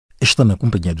está na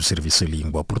companhia do Serviço em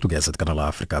Língua Portuguesa de Canal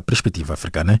África, Perspectiva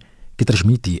Africana, que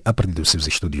transmite a partir dos seus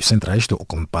estúdios centrais de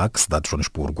Auckland Park, cidade de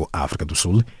Joanesburgo, África do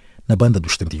Sul, na banda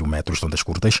dos 71 metros de ondas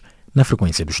curtas, na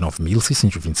frequência dos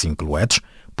 9.625 kHz,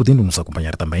 podendo nos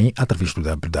acompanhar também através do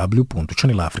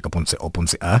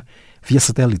www.channelafrica.co.za, via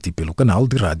satélite pelo canal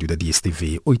de rádio da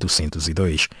DSTV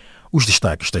 802. Os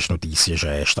destaques das notícias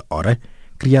a esta hora: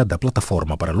 criada a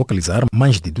plataforma para localizar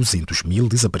mais de 200 mil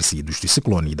desaparecidos do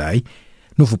ciclone Idai.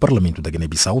 Novo Parlamento da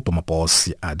Guiné-Bissau toma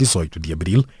posse a 18 de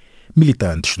abril.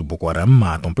 Militantes do Boko Haram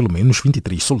matam pelo menos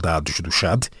 23 soldados do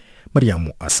Chad.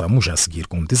 Mariamo Assamo, já a seguir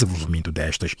com o desenvolvimento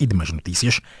destas e demais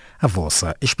notícias, a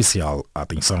vossa especial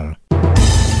atenção.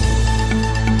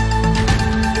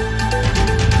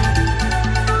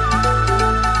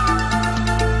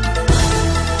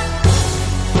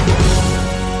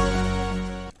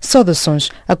 Saudações.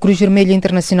 A Cruz Vermelha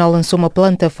Internacional lançou uma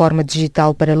plataforma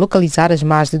digital para localizar as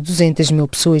mais de 200 mil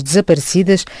pessoas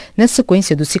desaparecidas na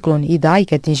sequência do ciclone Idai,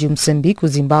 que atingiu Moçambique, o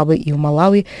Zimbábue e o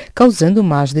Malawi, causando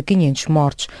mais de 500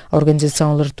 mortos. A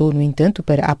organização alertou, no entanto,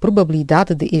 para a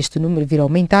probabilidade de este número vir a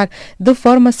aumentar de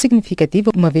forma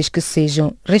significativa, uma vez que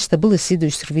sejam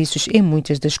restabelecidos os serviços em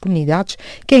muitas das comunidades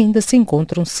que ainda se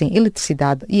encontram sem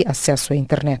eletricidade e acesso à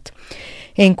internet.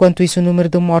 Enquanto isso, o número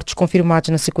de mortos confirmados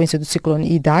na sequência do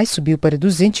ciclone Idai subiu para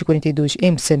 242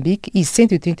 em Moçambique e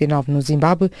 139 no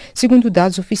Zimbábue, segundo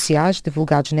dados oficiais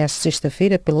divulgados nesta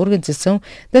sexta-feira pela Organização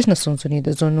das Nações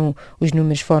Unidas, ONU. Os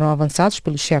números foram avançados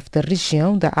pelo chefe da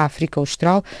região da África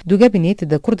Austral do Gabinete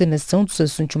da Coordenação dos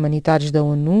Assuntos Humanitários da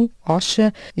ONU,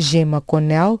 OCHA, Gemma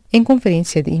Connell, em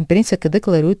conferência de imprensa, que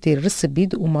declarou ter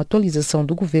recebido uma atualização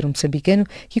do governo moçambicano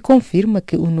que confirma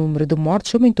que o número de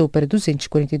mortos aumentou para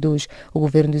 242. O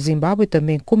governo do Zimbábue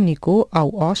também comunicou ao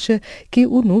OCHA que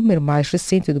o número mais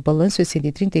recente do balanço é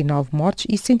 139 mortos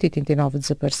e 189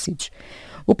 desaparecidos.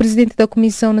 O presidente da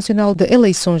Comissão Nacional de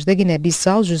Eleições da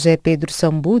Guiné-Bissau, José Pedro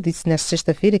Sambu, disse nesta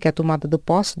sexta-feira que a tomada de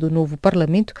posse do novo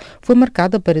Parlamento foi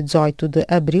marcada para 18 de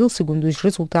abril, segundo os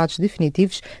resultados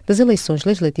definitivos das eleições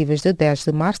legislativas de 10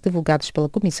 de março, divulgados pela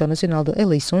Comissão Nacional de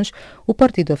Eleições. O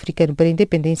Partido Africano para a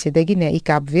Independência da Guiné e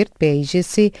Cabo Verde,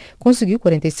 PAIGC, conseguiu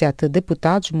 47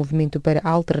 deputados, Movimento para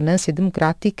a Alternância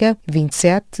Democrática,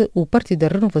 27, o Partido da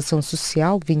Renovação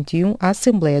Social, 21, a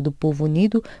Assembleia do Povo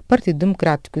Unido, Partido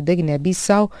Democrático da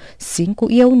Guiné-Bissau, 5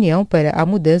 e a União para a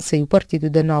Mudança e o Partido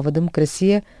da Nova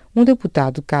Democracia, um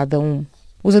deputado cada um.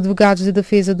 Os advogados de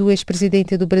defesa do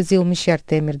ex-presidente do Brasil, Michel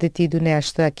Temer, detido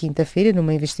nesta quinta-feira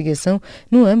numa investigação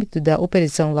no âmbito da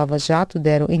Operação Lava Jato,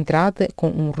 deram entrada com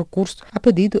um recurso a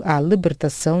pedido à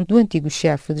libertação do antigo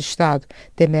chefe de Estado.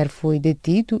 Temer foi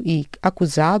detido e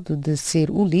acusado de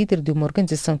ser o líder de uma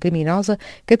organização criminosa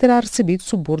que terá recebido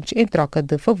subornos em troca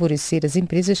de favorecer as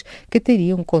empresas que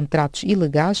teriam contratos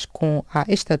ilegais com a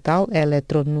estatal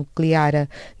eletronuclear.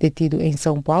 Detido em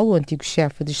São Paulo, o antigo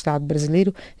chefe de Estado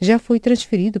brasileiro já foi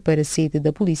transferido para a sede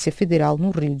da Polícia Federal no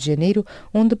Rio de Janeiro,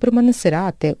 onde permanecerá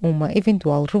até uma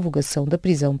eventual revogação da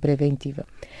prisão preventiva.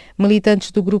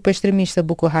 Militantes do grupo extremista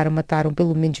Boko Haram mataram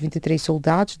pelo menos 23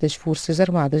 soldados das Forças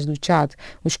Armadas do Chad.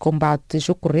 Os combates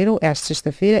ocorreram esta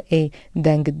sexta-feira em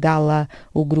Dangdala.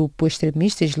 O grupo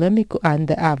extremista islâmico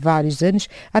anda há vários anos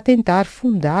a tentar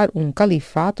fundar um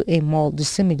califato em moldes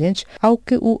semelhantes ao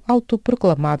que o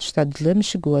autoproclamado Estado Islâmico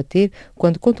chegou a ter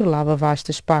quando controlava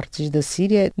vastas partes da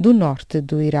Síria do norte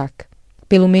do Iraque.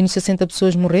 Pelo menos 60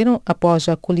 pessoas morreram após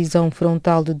a colisão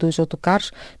frontal de 2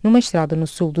 autocarros numa estrada no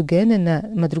sul do Ghana na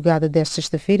madrugada desta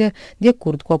sexta-feira, de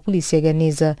acordo com a polícia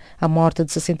ganesa. A morte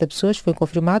de 60 pessoas foi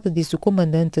confirmada, disse o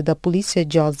comandante da polícia,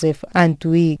 Joseph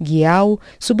Antwi Giao,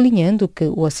 sublinhando que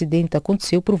o acidente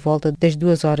aconteceu por volta das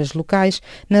 2 horas locais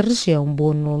na região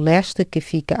Bono-Leste, que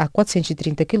fica a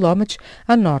 430 km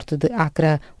a norte de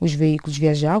Accra. Os veículos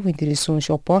viajavam em direções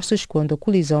opostas quando a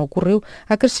colisão ocorreu,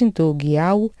 acrescentou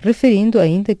Giao, referindo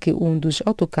ainda que um dos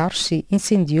autocarros se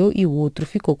incendiou e o outro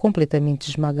ficou completamente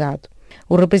esmagado.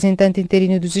 O representante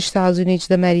interino dos Estados Unidos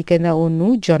da América na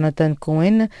ONU, Jonathan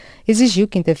Cohen, exigiu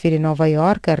quinta-feira em Nova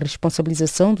Iorque a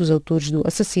responsabilização dos autores do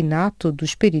assassinato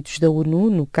dos peritos da ONU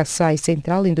no Kassai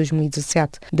Central em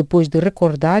 2017. Depois de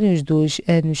recordarem os 2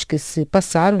 anos que se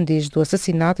passaram desde o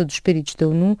assassinato dos peritos da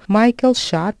ONU, Michael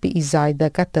Sharp e Zaida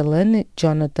Catalan,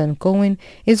 Jonathan Cohen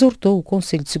exortou o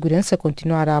Conselho de Segurança a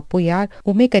continuar a apoiar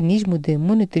o mecanismo de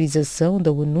monitorização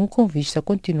da ONU com vista a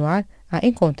continuar a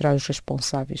encontrar os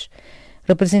responsáveis.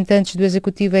 Representantes do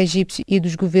Executivo egípcio e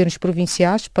dos governos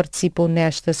provinciais participam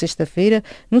nesta sexta-feira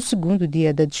no segundo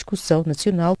dia da discussão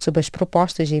nacional sobre as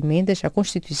propostas e emendas à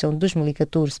Constituição de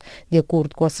 2014. De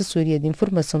acordo com a Assessoria de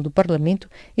Informação do Parlamento,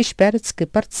 espera-se que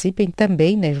participem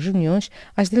também nas reuniões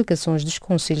as delegações dos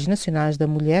Conselhos Nacionais da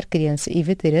Mulher, Criança e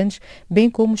Veteranos, bem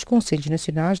como os Conselhos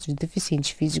Nacionais dos Deficientes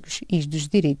Físicos e dos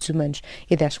Direitos Humanos.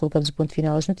 E desta colocamos o ponto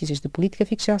final às notícias de política.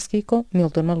 Fique já aqui com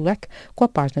Milton Malulek, com a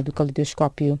página do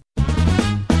Caleidoscópio.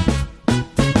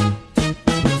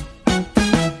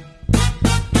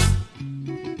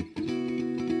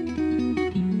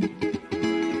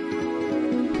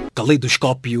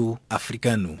 Caleidoscópio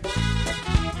africano.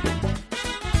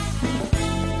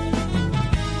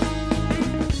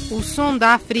 O som da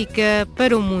África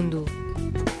para o mundo.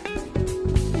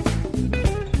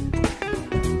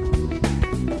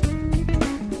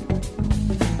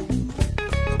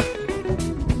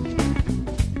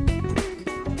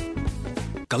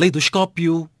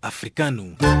 Caleidoscópio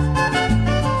africano.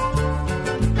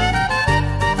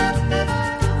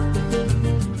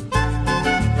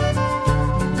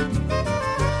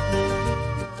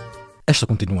 Esta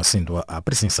continua sendo a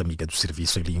presença amiga do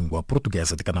Serviço em Língua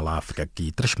Portuguesa de Canal África, que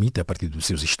transmite a partir dos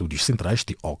seus estúdios centrais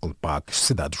de Auckland Park,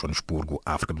 cidade de Joanesburgo,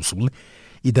 África do Sul,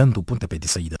 e dando o pontapé de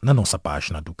saída na nossa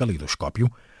página do Caleidoscópio.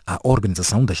 A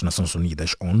Organização das Nações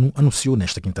Unidas, ONU, anunciou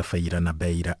nesta quinta-feira na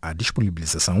Beira a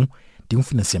disponibilização de um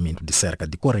financiamento de cerca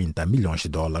de 40 milhões de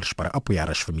dólares para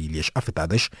apoiar as famílias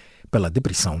afetadas pela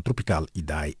depressão tropical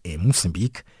Idai em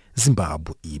Moçambique,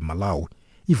 Zimbábue e Malau.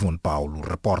 Ivone Paulo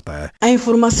reporta. A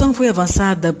informação foi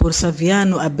avançada por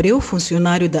Saviano Abreu,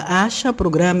 funcionário da ACHA,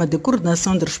 Programa de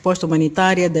Coordenação de Resposta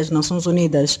Humanitária das Nações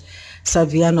Unidas.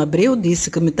 Saviano Abreu disse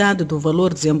que metade do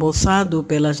valor desembolsado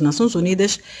pelas Nações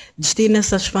Unidas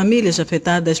destina-se às famílias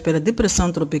afetadas pela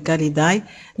depressão tropical Idai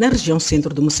na região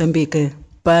centro de Moçambique.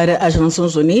 Para as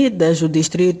Nações Unidas, o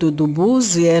distrito do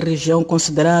Buzi é a região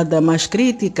considerada mais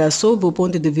crítica sob o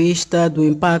ponto de vista do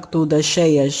impacto das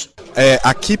cheias.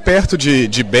 Aqui perto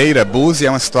de Beira, Buzi, é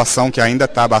uma situação que ainda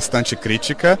está bastante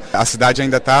crítica. A cidade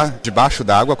ainda está debaixo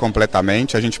d'água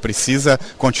completamente. A gente precisa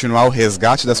continuar o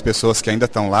resgate das pessoas que ainda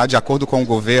estão lá. De acordo com o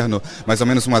governo, mais ou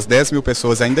menos umas 10 mil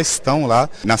pessoas ainda estão lá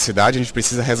na cidade. A gente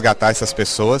precisa resgatar essas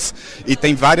pessoas. E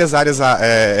tem várias áreas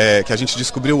que a gente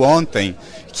descobriu ontem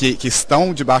que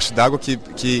estão debaixo d'água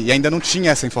que ainda não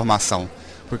tinha essa informação.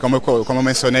 Porque como eu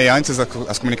mencionei antes,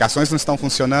 as comunicações não estão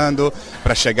funcionando,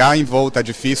 para chegar em voo está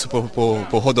difícil,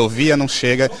 por rodovia não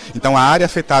chega. Então a área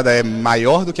afetada é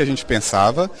maior do que a gente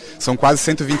pensava, são quase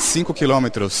 125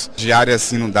 quilômetros de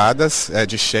áreas inundadas,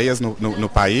 de cheias no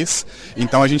país.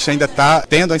 Então a gente ainda está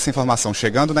tendo essa informação,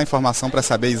 chegando na informação para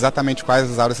saber exatamente quais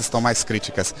as áreas estão mais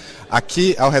críticas.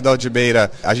 Aqui ao redor de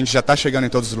Beira, a gente já está chegando em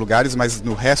todos os lugares, mas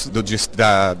no resto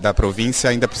da província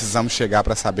ainda precisamos chegar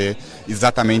para saber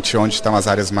exatamente onde estão as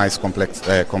áreas mais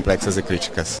complexas e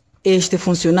críticas. Este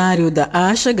funcionário da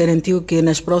ACHA garantiu que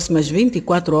nas próximas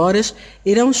 24 horas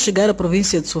irão chegar à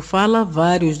província de Sofala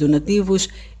vários donativos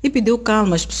e pediu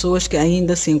calma às pessoas que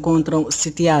ainda se encontram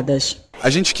sitiadas. A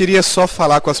gente queria só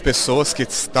falar com as pessoas que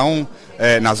estão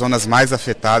nas zonas mais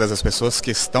afetadas, as pessoas que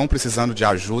estão precisando de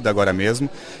ajuda agora mesmo,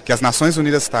 que as Nações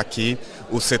Unidas estão aqui,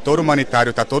 o setor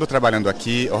humanitário está todo trabalhando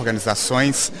aqui,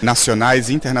 organizações nacionais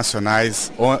e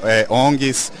internacionais,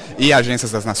 ONGs e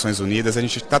agências das Nações Unidas. A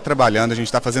gente está trabalhando, a gente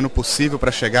está fazendo o possível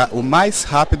para chegar o mais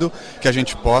rápido que a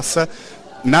gente possa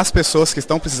nas pessoas que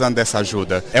estão precisando dessa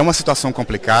ajuda. É uma situação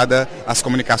complicada, as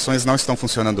comunicações não estão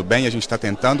funcionando bem, a gente está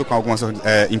tentando com algumas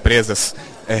empresas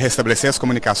restabelecer as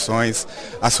comunicações,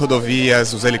 as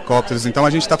rodovias, os helicópteros. Então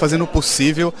a gente está fazendo o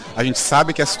possível, a gente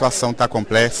sabe que a situação está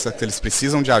complexa, que eles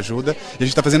precisam de ajuda e a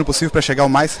gente está fazendo o possível para chegar o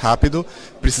mais rápido.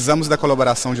 Precisamos da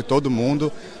colaboração de todo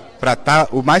mundo para estar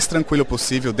o mais tranquilo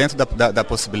possível dentro da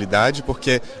possibilidade,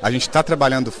 porque a gente está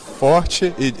trabalhando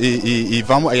forte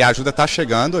e a ajuda está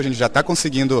chegando, a gente já está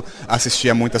conseguindo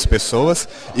assistir a muitas pessoas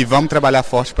e vamos trabalhar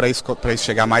forte para isso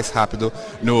chegar mais rápido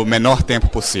no menor tempo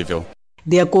possível.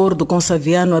 De acordo com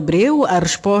Saviano Abreu, a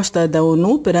resposta da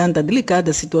ONU perante a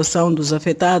delicada situação dos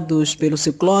afetados pelo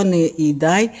ciclone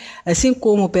Idai, assim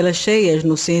como pelas cheias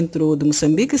no centro de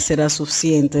Moçambique, será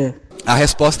suficiente. A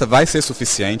resposta vai ser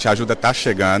suficiente, a ajuda está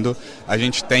chegando, a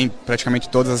gente tem praticamente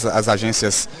todas as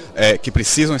agências que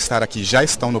precisam estar aqui já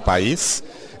estão no país,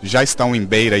 já estão em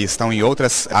Beira e estão em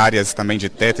outras áreas também de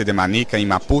Tete e de Manica, em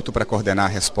Maputo, para coordenar a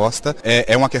resposta.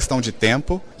 É uma questão de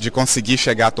tempo, de conseguir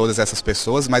chegar a todas essas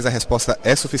pessoas, mas a resposta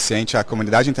é suficiente, a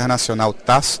comunidade internacional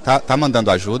está mandando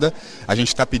ajuda, a gente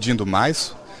está pedindo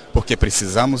mais. porque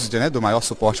precisamos do maior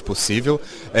suporte possível.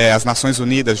 As Nações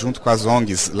Unidas, junto com as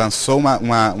ONGs, lançou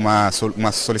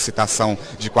uma solicitação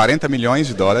de 40 milhões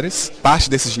de dólares. Parte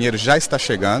desse dinheiro já está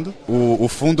chegando. O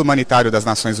Fundo Humanitário das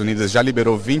Nações Unidas já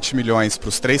liberou 20 milhões para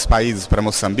os 3 países, para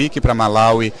Moçambique, para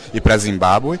Malawi e para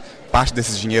Zimbábue. Parte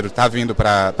desse dinheiro está vindo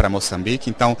para Moçambique,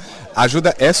 então a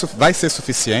ajuda vai ser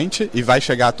suficiente e vai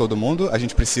chegar a todo mundo. A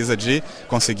gente precisa de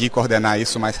conseguir coordenar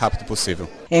isso o mais rápido possível.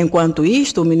 Enquanto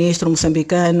isto, o ministro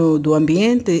moçambicano do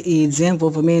Ambiente e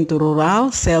Desenvolvimento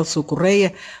Rural, Celso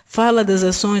Correia, fala das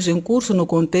ações em curso no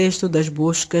contexto das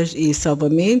buscas e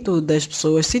salvamento das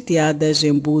pessoas sitiadas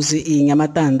em Buzi e em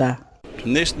Amatanda.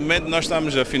 Neste momento nós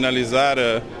estamos a finalizar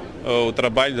o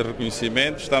trabalho de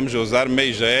reconhecimento, estamos a usar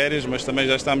meios aéreos, mas também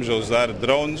já estamos a usar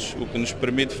drones, o que nos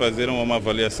permite fazer uma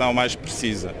avaliação mais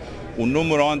precisa. O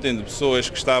número ontem de pessoas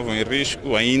que estavam em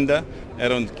risco ainda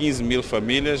eram de 15 mil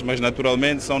famílias, mas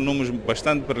naturalmente são números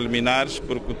bastante preliminares,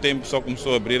 porque o tempo só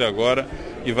começou a abrir agora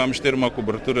e vamos ter uma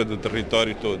cobertura do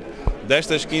território todo.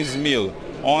 Destas 15 mil,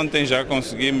 ontem já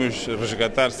conseguimos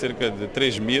resgatar cerca de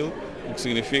 3 mil, o que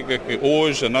significa que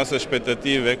hoje a nossa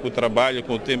expectativa é que o trabalho,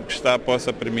 com o tempo que está,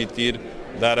 possa permitir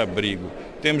dar abrigo.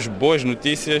 Temos boas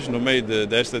notícias no meio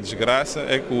desta desgraça,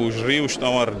 é que os rios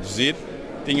estão a reduzir,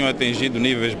 tinham atingido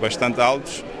níveis bastante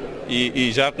altos e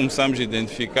já começamos a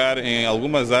identificar em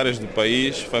algumas áreas do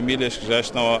país famílias que já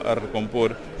estão a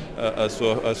recompor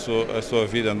a sua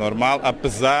vida normal,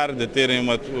 apesar de terem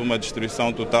uma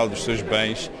destruição total dos seus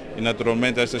bens e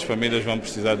naturalmente estas famílias vão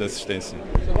precisar de assistência.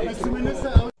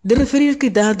 De referir que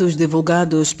dados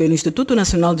divulgados pelo Instituto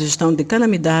Nacional de Gestão de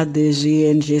Calamidades,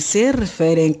 INGC,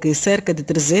 referem que cerca de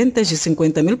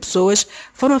 350 mil pessoas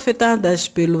foram afetadas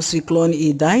pelo ciclone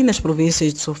Idai nas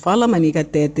províncias de Sofala,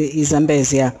 Manigatete e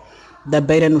Zambésia. Da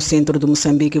Beira, no centro de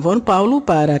Moçambique, Ivone Paulo,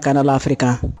 para a Canal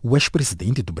África. O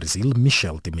ex-presidente do Brasil,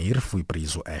 Michel Temer, foi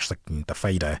preso esta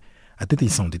quinta-feira. A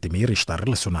detenção de Temer está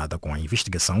relacionada com a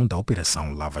investigação da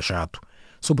Operação Lava Jato.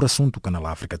 Sobre o assunto, o Canal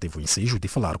África teve o ensejo de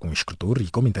falar com o escritor e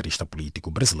comentarista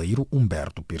político brasileiro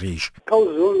Humberto Pires.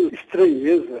 Causou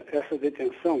estranheza essa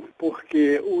detenção,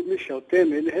 porque o Michel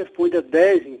Temer ele responde a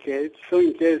 10 inquéritos, são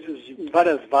inquéritos de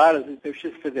várias varas da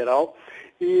Justiça Federal,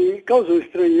 e causou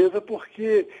estranheza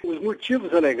porque os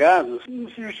motivos alegados não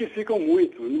se justificam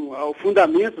muito ao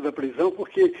fundamento da prisão,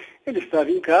 porque ele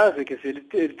estava em casa, quer dizer,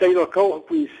 ele está em local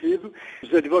reconhecido,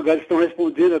 os advogados estão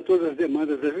respondendo a todas as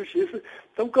demandas da justiça,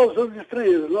 então causou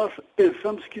estranheza. Nós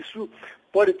pensamos que isso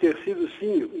pode ter sido,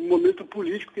 sim, um momento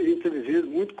político que a gente está vivendo,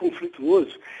 muito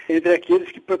conflituoso, entre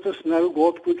aqueles que patrocinaram o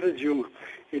golpe contra Dilma.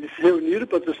 Eles se reuniram,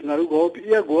 patrocinaram o golpe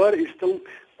e agora estão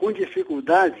com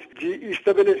dificuldade de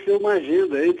estabelecer uma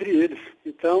agenda entre eles.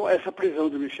 Então, essa prisão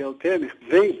do Michel Temer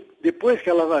vem depois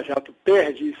que a Lava Jato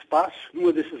perde espaço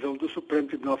numa decisão do Supremo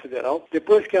Tribunal Federal,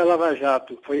 depois que a Lava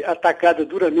Jato foi atacada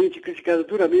duramente, criticada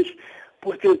duramente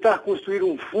por tentar construir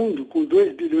um fundo com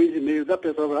 2,5 bilhões da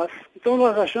Petrobras. Então,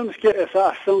 nós achamos que essa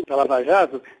ação da Lava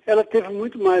Jato, ela teve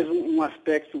muito mais um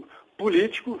aspecto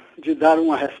político, de dar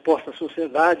uma resposta à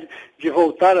sociedade, de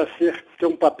voltar a ter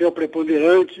um papel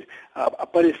preponderante, a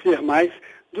aparecer mais,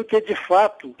 do que de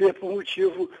fato ter por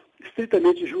motivo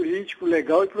estritamente jurídico,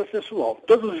 legal e processual.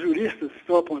 Todos os juristas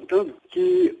estão apontando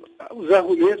que os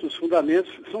argumentos, os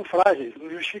fundamentos são frágeis, não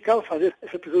justificava fazer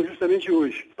essa prisão justamente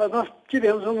hoje. Mas nós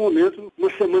tivemos um momento, uma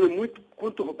semana muito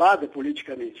conturbada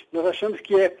politicamente. Nós achamos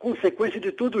que é consequência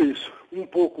de tudo isso. Um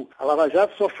pouco a Lava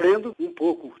Jato sofrendo, um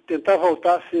pouco tentar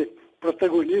voltar a ser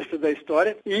protagonista da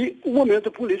história e um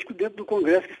momento político dentro do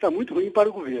Congresso que está muito ruim para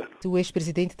o governo. O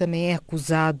ex-presidente também é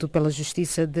acusado pela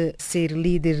Justiça de ser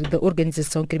líder da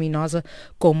organização criminosa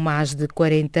com mais de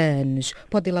 40 anos.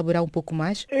 Pode elaborar um pouco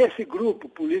mais? Esse grupo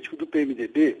político do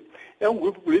PMDB é um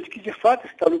grupo político que de fato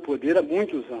está no poder há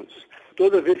muitos anos.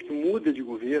 Toda vez que muda de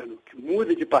governo, que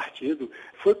muda de partido,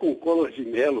 foi com o Collor de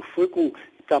Mello, foi com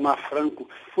Itamar Franco,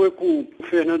 foi com o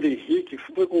Fernando Henrique,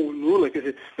 foi com o Lula, quer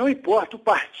dizer, não importa o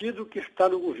partido que está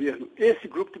no governo. Esse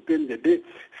grupo do PMDB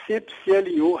sempre se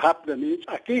alinhou rapidamente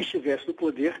a quem estivesse no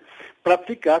poder para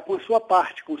ficar com a sua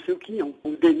parte, com o seu quinhão.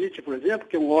 O DENIT, por exemplo,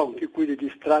 que é um órgão que cuida de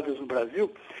estradas no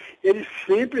Brasil, ele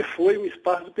sempre foi um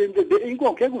espaço do PMDB em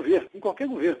qualquer governo,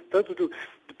 tanto do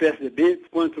PSDB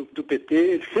quanto do PT,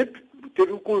 ele sempre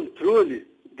teve um controle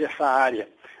dessa área.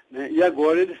 E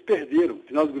agora eles perderam. No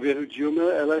final do governo Dilma,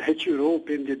 ela retirou o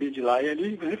PMDB de lá e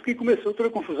ali, inclusive, que começou toda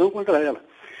a confusão contra ela.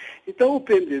 Então, o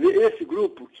PMDB, esse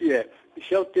grupo, que é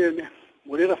Michel Temer,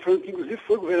 Moreira Franco, que inclusive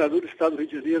foi governador do estado do Rio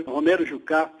de Janeiro, Romero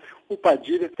Jucá, o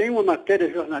Padilha, tem uma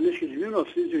matéria jornalística de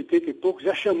 1980 e pouco,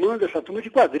 já chamando essa turma de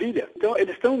quadrilha. Então,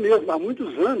 eles estão mesmo, há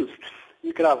muitos anos,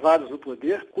 encravados no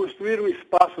poder, construíram um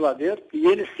espaço lá dentro e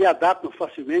eles se adaptam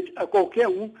facilmente a qualquer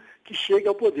um que chegue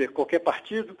ao poder, qualquer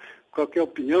partido, qualquer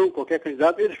opinião, qualquer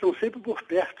candidato, eles estão sempre por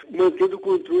perto, mantendo o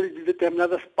controle de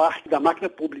determinadas partes da máquina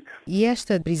pública. E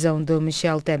esta prisão do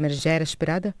Michel Temer já era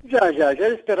esperada? Já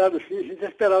era esperado sim, a gente já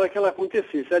esperava que ela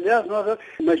acontecesse. Aliás, nós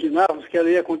imaginávamos que ela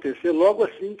ia acontecer logo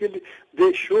assim que ele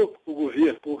deixou o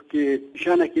governo, porque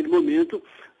já naquele momento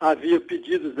havia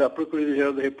pedidos da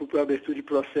Procuradoria-Geral da República para abertura de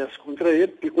processo contra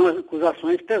ele e com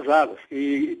acusações pesadas.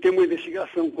 E tem uma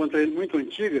investigação contra ele muito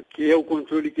antiga, que é o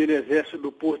controle que ele exerce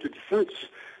do Porto de Santos,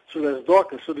 sobre as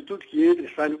docas, sobre tudo que entra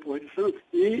e sai no Porto de Santos.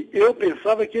 E eu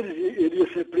pensava que ele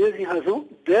ia ser preso em razão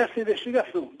dessa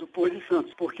investigação do Porto de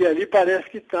Santos, porque ali parece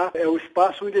que é o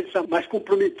espaço onde ele está mais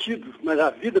comprometido, mas a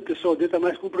vida pessoal dele está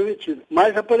mais comprometida.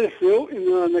 Mas apareceu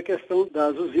na questão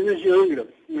das usinas de Angra,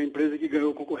 uma empresa que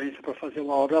ganhou concorrência para fazer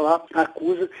uma obra lá,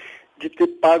 acusa de ter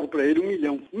pago para ele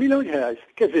R$1 milhão de reais.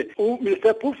 Quer dizer, o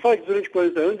Ministério Público fala que durante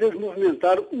 40 anos eles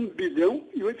movimentaram 1,8 bilhão,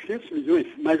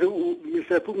 mas o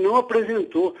Ministério Público não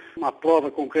apresentou uma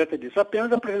prova concreta disso,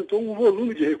 apenas apresentou um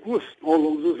volume de recursos ao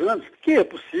longo dos anos, que é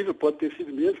possível, pode ter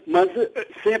sido mesmo, mas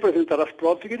sem apresentar as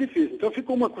provas fica difícil. Então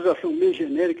ficou uma acusação meio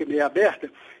genérica, meio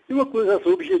aberta, e uma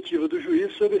acusação objetiva do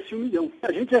juiz sobre esse 1 milhão.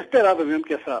 A gente já esperava mesmo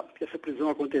que essa prisão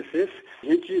acontecesse, a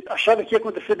gente achava que ia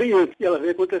acontecer bem antes, e ela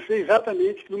veio acontecer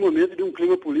exatamente no momento de um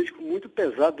clima político muito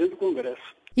pesado dentro do Congresso.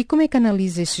 E como é que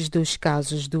analisa esses dois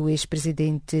casos do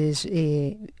ex-presidentes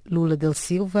Lula da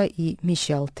Silva e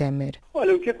Michel Temer?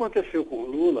 Olha, o que aconteceu com o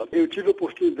Lula, eu tive a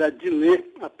oportunidade de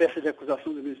ler a peça de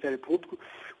acusação do Ministério Público,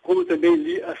 como também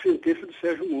li a sentença do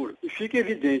Sérgio Moro. E fica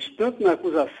evidente, tanto na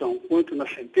acusação quanto na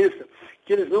sentença,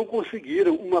 que eles não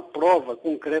conseguiram uma prova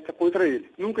concreta contra ele.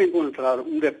 Nunca encontraram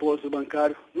um depósito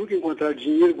bancário, nunca encontraram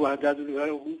dinheiro guardado em lugar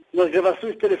algum. Nas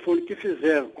gravações telefônicas que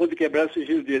fizeram, quando quebraram o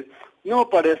sigilo dele, não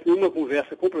aparece nenhuma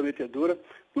conversa comprometedora.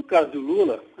 No caso do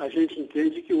Lula, a gente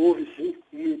entende que houve, sim,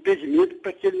 um impedimento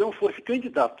para que ele não fosse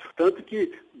candidato. Tanto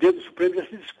que, dentro do Supremo, já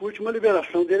se discute uma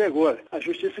liberação dele agora. A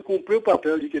Justiça cumpriu o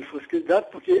papel de que ele fosse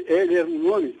candidato, porque ele era um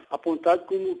nome apontado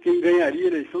como quem ganharia a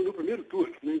eleição no primeiro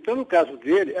turno. Então, no caso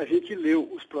dele, a gente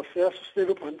leu os processos, teve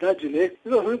a oportunidade de ler, e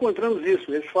nós não encontramos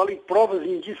isso. Eles falam em provas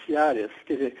indiciárias,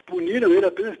 quer dizer, puniram ele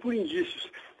apenas por indícios,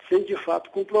 sem de fato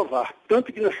comprovar.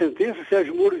 Tanto que na sentença,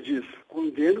 Sérgio Moro diz,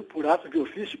 condeno por ato de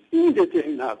ofício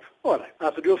indeterminado. Ora,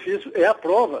 ato de ofício é a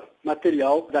prova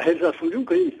material da realização de um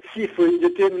crime. Se foi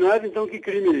indeterminado, então que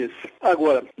crime é esse?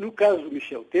 Agora, no caso do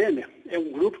Michel Temer, é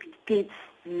um grupo que tem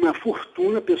uma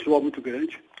fortuna pessoal muito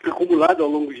grande, acumulada ao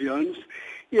longo de anos,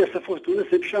 e essa fortuna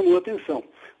sempre chamou a atenção.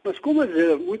 Mas como eles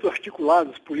eram muito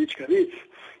articulados politicamente,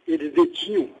 eles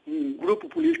detinham um grupo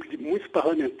político de muitos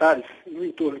parlamentares no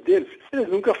entorno deles, eles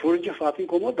nunca foram de fato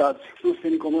incomodados. Estão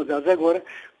sendo incomodados agora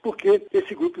porque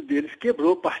esse grupo deles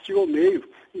quebrou, partiu ao meio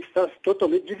e está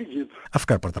totalmente dividido. A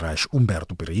ficar para trás,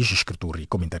 Humberto Pires, escritor e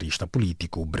comentarista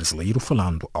político brasileiro,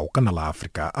 falando ao Canal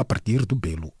África a partir do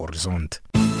Belo Horizonte.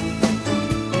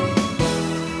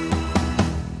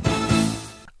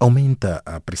 Aumenta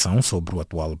a pressão sobre o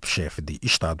atual chefe de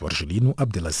Estado argelino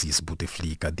Abdelaziz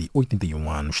Bouteflika, de 81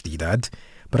 anos de idade,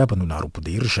 para abandonar o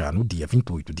poder já no dia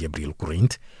 28 de abril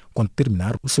corrente, quando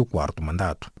terminar o seu quarto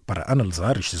mandato. Para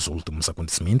analisar estes últimos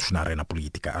acontecimentos na arena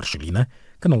política argelina,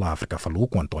 Canal África falou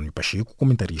com António Pacheco,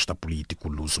 comentarista político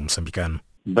luso-moçambicano.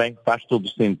 Bem, faz todo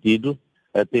sentido,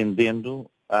 atendendo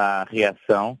à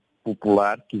reação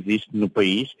popular que existe no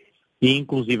país, e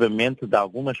inclusivamente de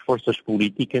algumas forças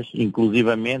políticas,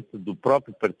 inclusivamente do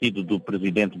próprio partido do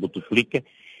presidente Bouteflika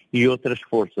e outras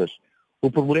forças.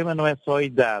 O problema não é só a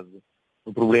idade,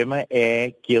 o problema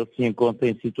é que ele se encontra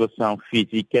em situação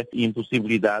física e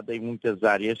impossibilidade em muitas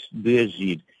áreas de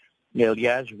agir.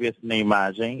 Aliás, vê-se na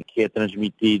imagem que é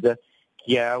transmitida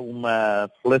que há uma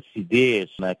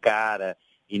flacidez na cara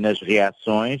e nas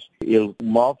reações. Ele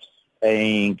move-se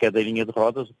em cadeirinha de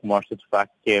rodas, o que mostra de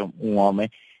facto que é um homem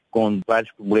com vários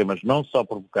problemas, não só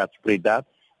provocados pela idade,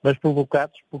 mas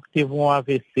provocados porque teve um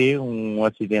AVC, um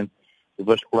acidente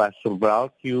vascular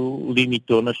cerebral, que o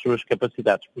limitou nas suas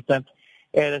capacidades. Portanto,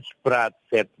 era esperado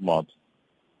de certo modo.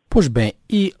 Pois bem,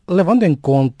 e levando em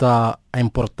conta a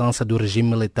importância do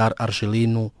regime militar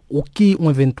argelino, o que um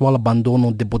eventual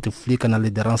abandono de Bouteflika na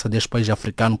liderança deste país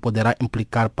africano poderá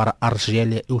implicar para a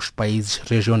Argélia e os países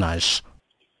regionais?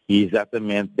 E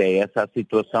exatamente, é essa a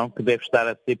situação que deve estar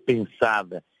a ser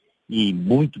pensada e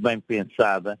muito bem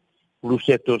pensada pelos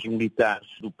setores militares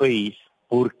do país,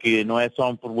 porque não é só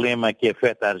um problema que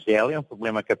afeta a Argélia, é um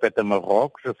problema que afeta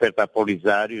Marrocos, afeta a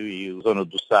Polisário e a zona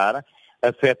do Saara,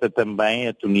 afeta também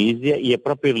a Tunísia e a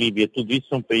própria Líbia. Tudo isso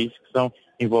são países que são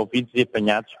envolvidos e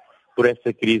apanhados por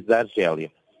essa crise da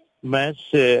Argélia. mas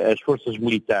as forças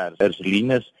militares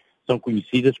argelinas são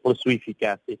conhecidas pela sua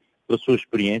eficácia, pela sua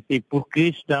experiência e porque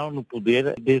estão no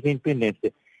poder desde a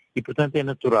independência. E, portanto, é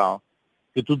natural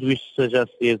que tudo isto seja a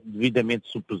ser devidamente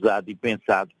sopesado e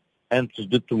pensado antes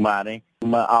de tomarem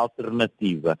uma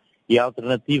alternativa. E a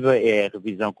alternativa é a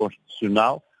revisão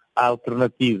constitucional, a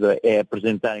alternativa é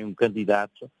apresentarem um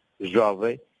candidato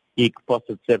jovem e que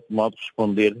possa, de certo modo,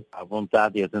 responder à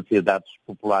vontade e às ansiedades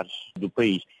populares do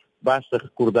país. Basta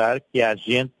recordar que há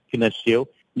gente que nasceu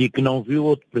e que não viu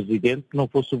outro presidente que não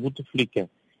fosse o Bouteflika.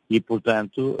 E,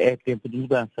 portanto, é tempo de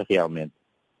mudança, realmente.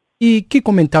 E que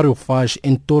comentário faz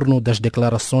em torno das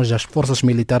declarações das forças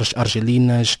militares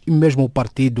argelinas e mesmo o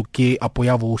partido que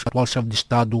apoiava o atual chefe de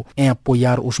Estado em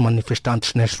apoiar os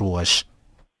manifestantes nas ruas?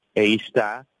 Aí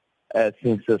está a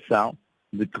sensação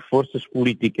de que forças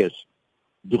políticas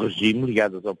do regime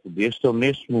ligadas ao poder estão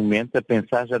neste momento a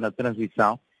pensar já na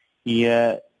transição e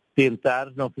a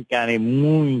tentar não ficarem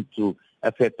muito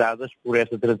afetadas por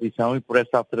essa transição e por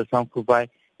essa alteração que vai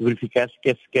verificar-se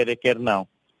quer se queira, quer não.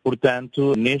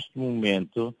 Portanto, neste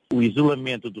momento, o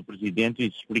isolamento do Presidente, e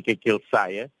isso explica que ele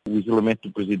saia, o isolamento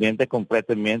do Presidente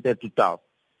é total.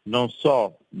 Não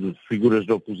só de figuras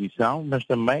da oposição, mas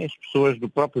também as pessoas do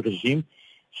próprio regime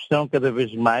estão cada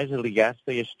vez mais a ligar-se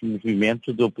a este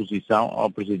movimento de oposição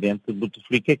ao Presidente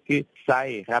Bouteflika, que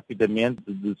sai rapidamente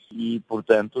e,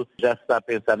 portanto, já se está a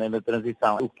pensar na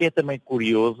transição. O que é também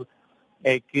curioso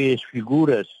é que as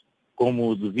figuras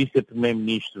como o de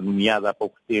vice-primeiro-ministro, nomeado há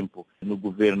pouco tempo no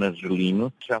governo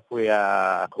argelino, já foi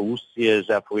à Rússia,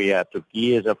 já foi à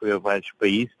Turquia, já foi a vários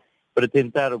países, para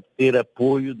tentar obter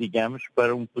apoio, digamos,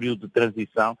 para um período de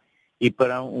transição e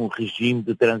para um regime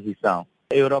de transição.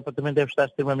 A Europa também deve estar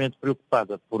extremamente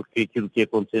preocupada, porque aquilo que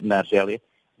aconteceu na Argélia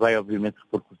vai, obviamente,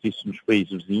 repercutir-se nos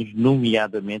países vizinhos,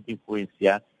 nomeadamente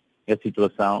influenciar a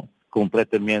situação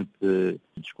completamente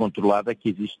descontrolada que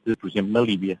existe, por exemplo, na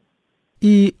Líbia.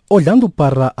 E olhando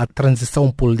para a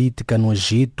transição política no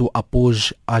Egito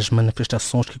após as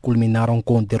manifestações que culminaram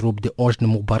com o derrubo de Hosni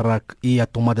Mubarak e a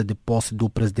tomada de posse do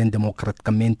presidente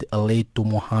democraticamente eleito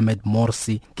Mohamed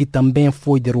Morsi, que também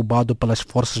foi derrubado pelas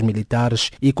forças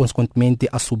militares e, consequentemente,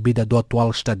 a subida do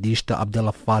atual estadista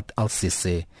Abdel Fattah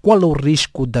al-Sisi. Qual é o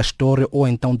risco da história ou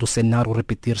então do cenário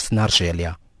repetir-se na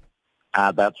Argélia?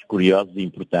 Há dados curiosos e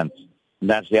importantes.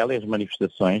 Na Argélia, as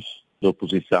manifestações da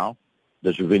oposição,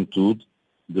 da juventude,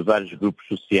 de vários grupos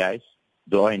sociais,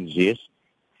 de ONGs,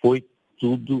 foi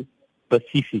tudo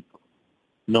pacífico.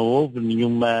 Não houve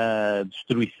nenhuma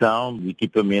destruição de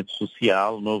equipamento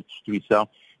social, não houve destruição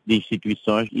de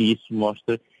instituições e isso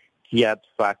mostra que há, de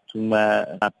facto, uma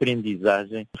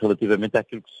aprendizagem relativamente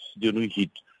àquilo que sucedeu no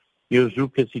Egito. Eu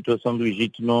julgo que a situação do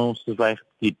Egito não se vai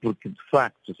repetir, porque, de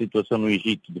facto, a situação no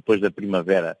Egito, depois da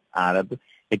Primavera Árabe,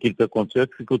 aquilo que aconteceu é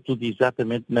que ficou tudo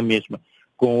exatamente na mesma,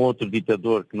 com outro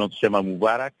ditador que não se chama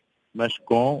Mubarak, mas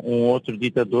com um outro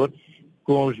ditador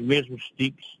com os mesmos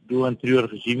tiques do anterior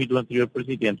regime e do anterior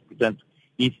presidente. Portanto,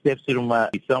 isso deve ser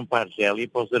uma lição para a Argélia e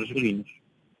para os argelinos.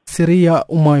 Seria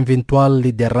uma eventual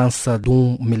liderança de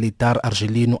um militar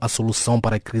argelino a solução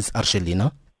para a crise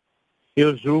argelina?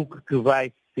 Eu julgo que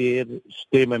vai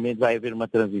haver uma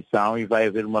transição e vai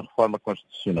haver uma reforma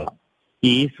constitucional.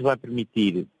 E isso vai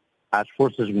permitir às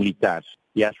forças militares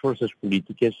e às forças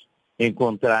políticas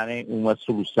encontrarem uma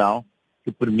solução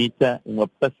que permita uma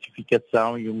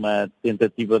pacificação e uma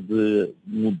tentativa de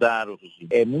mudar o regime.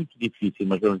 É muito difícil,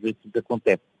 mas vamos ver se isso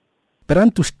acontece.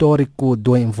 Perante o histórico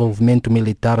do envolvimento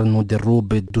militar no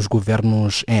derrube dos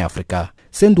governos em África,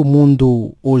 sendo o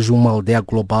mundo hoje uma aldeia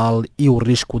global e o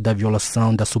risco da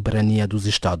violação da soberania dos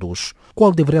Estados,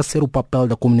 qual deveria ser o papel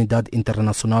da comunidade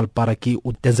internacional para que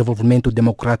o desenvolvimento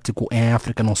democrático em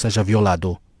África não seja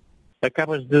violado?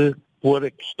 Acabas de pôr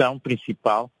a questão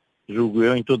principal, julgo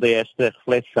eu, em toda esta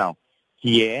reflexão,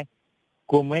 que é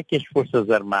como é que as Forças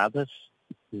Armadas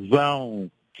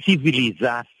vão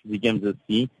civilizar-se, digamos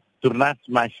assim, tornar-se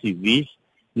mais civis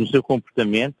no seu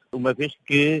comportamento, uma vez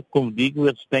que, como digo,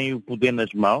 eles têm o poder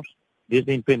nas mãos desde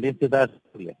a independência da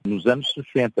Argélia, nos anos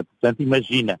 60. Portanto,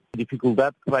 imagina a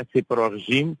dificuldade que vai ser para o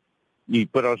regime e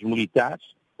para os militares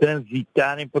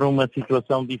transitarem para uma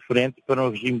situação diferente, para um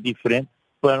regime diferente,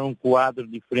 para um quadro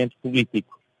diferente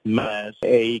político. Mas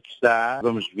é aí que está,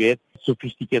 vamos ver, a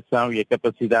sofisticação e a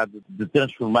capacidade de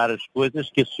transformar as coisas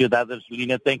que a sociedade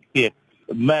argelina tem que ter.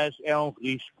 Mas é um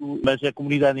risco, mas a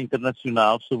comunidade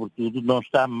internacional, sobretudo, não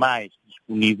está mais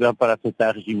disponível para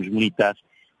aceitar regimes militares,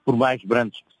 por mais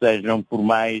brandos que sejam, por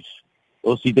mais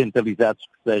ocidentalizados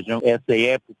que sejam. Essa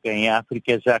época em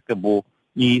África já acabou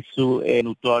e isso é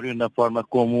notório na forma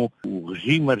como o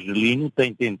regime argelino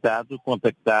tem tentado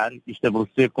contactar e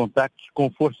estabelecer contactos com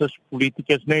forças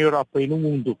políticas na Europa e no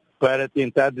mundo para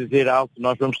tentar dizer algo,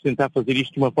 nós vamos tentar fazer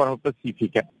isto de uma forma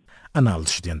pacífica.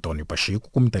 Análises de António Pacheco,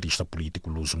 comentarista político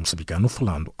luso-moçambicano,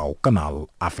 falando ao canal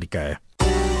África.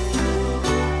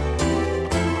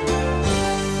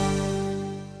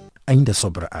 Ainda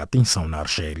sobre a tensão na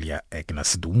Argélia, Egna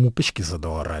Sedumo,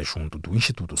 pesquisadora junto do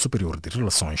Instituto Superior de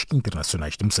Relações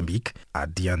Internacionais de Moçambique,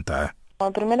 adianta.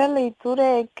 A primeira leitura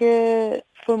é que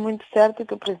foi muito certo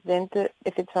que o presidente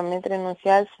efetivamente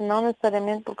renunciasse, não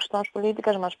necessariamente por questões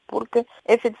políticas, mas porque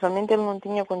efetivamente ele não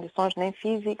tinha condições nem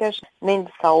físicas, nem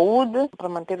de saúde para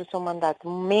manter o seu mandato,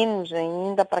 menos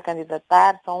ainda para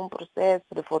candidatar-se a um processo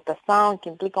de votação que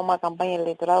implica uma campanha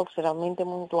eleitoral que geralmente é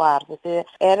muito árdua.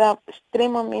 Era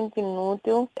extremamente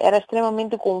inútil, era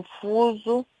extremamente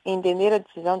confuso entender a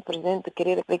decisão do presidente de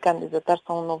querer recandidatar-se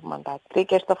a um novo mandato. Creio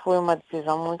que esta foi uma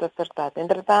decisão muito acertada.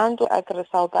 Entretanto, há que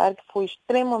ressaltar que foi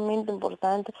extremamente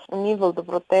importante o nível de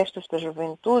protestos da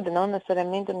juventude, não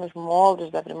necessariamente nos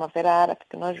moldes da Primavera Árabe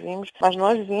que nós vimos, mas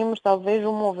nós vimos talvez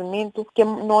um movimento que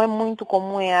não é muito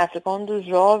comum em África, onde os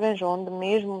jovens, onde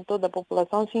mesmo toda a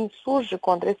população se insurge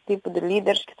contra esse tipo de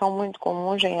líderes que são muito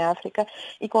comuns em África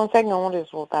e conseguem um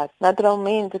resultado.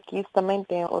 Naturalmente que isso também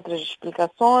tem outras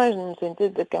explicações, no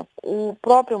sentido de que o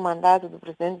próprio mandato do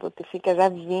presidente Bouteflika já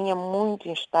vinha muito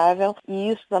instável e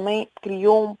isso também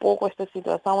criou um pouco esta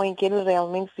situação em que ele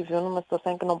realmente se viu numa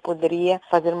situação em que não poderia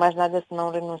fazer mais nada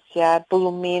senão renunciar,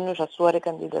 pelo menos, à sua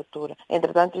recandidatura.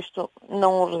 Entretanto, isto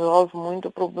não resolve muito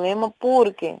o problema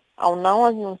porque, ao não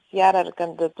anunciar a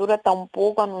recandidatura,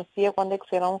 tampouco anuncia quando é que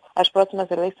serão as próximas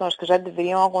eleições, que já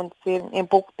deveriam acontecer em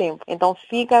pouco tempo. Então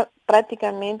fica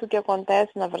praticamente o que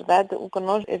acontece, na verdade, o que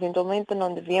nós eventualmente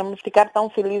não devíamos ficar tão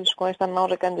felizes com esta não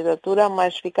recandidatura,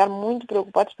 mas ficar muito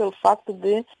preocupados pelo facto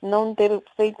de não ter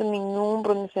feito nenhum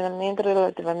pronunciamento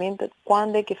relativamente a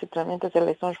quando é que efetivamente as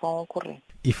eleições vão ocorrer.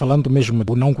 E falando mesmo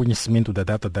do não conhecimento da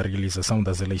data da realização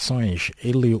das eleições,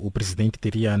 o presidente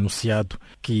teria anunciado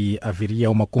que haveria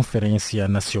uma conferência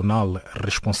nacional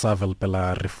responsável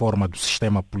pela reforma do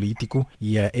sistema político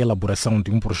e a elaboração de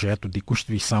um projeto de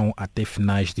constituição até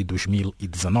finais de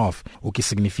 2019, o que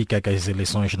significa que as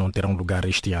eleições não terão lugar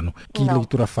este ano. Que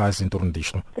leitura faz em torno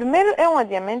disto? Primeiro, é um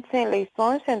adiamento sem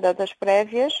eleições, sem datas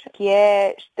prévias, que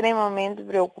é extremamente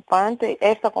preocupante.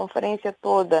 Esta conferência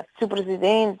toda, se o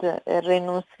presidente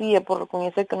renuncia por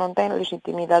reconhecer que não tem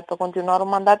legitimidade para continuar o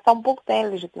mandato, tampouco tem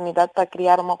legitimidade para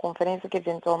criar uma conferência que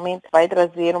eventualmente vai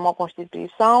trazer uma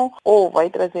constituição ou vai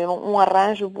trazer um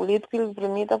arranjo político que lhe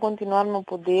permita continuar no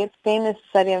poder sem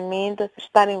necessariamente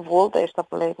estar envolta a esta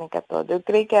polêmica toda. Eu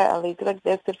creio que a leitura que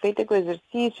deve ser feita é que o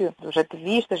exercício dos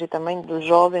ativistas e também dos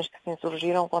jovens que se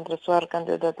insurgiram contra a sua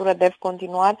recandidatura deve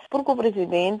continuar, porque o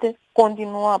presidente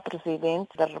continua presidente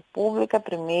da República,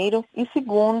 primeiro, e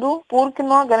segundo, porque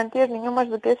não há garantias nenhumas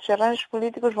de que esses arranjos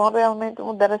políticos vão realmente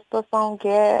mudar a situação, que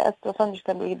é a situação de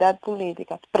estabilidade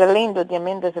política. Para além do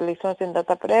adiamento das eleições em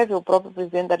data prévia, o próprio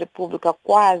presidente da República,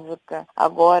 quase que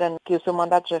agora que o seu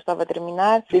mandato já estava a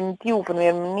terminar, demitiu o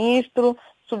primeiro-ministro,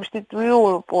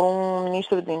 substituiu-o por um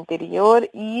ministro do interior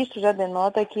e isso já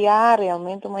denota que há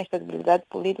realmente uma instabilidade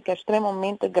política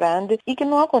extremamente grande e que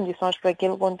não há condições para que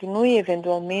ele continue,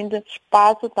 eventualmente,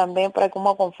 espaço também para que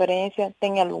uma conferência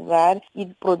tenha lugar e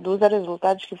produza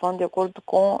resultados que vão de acordo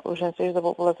com os anseios da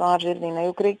população argelina.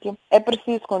 Eu creio que é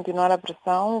preciso continuar a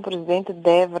pressão, o presidente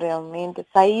deve realmente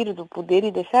sair do poder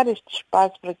e deixar este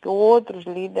espaço para que outros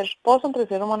líderes possam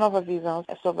trazer uma nova visão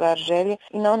sobre a Argélia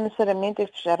e não necessariamente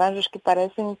estes arranjos que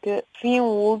parecem que fim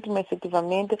último,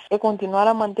 efetivamente, é continuar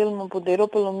a mantê-lo no poder, ou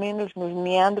pelo menos nos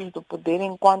meandros do poder,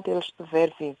 enquanto ele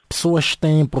estiver vivo. Pessoas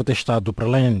têm protestado para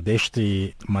além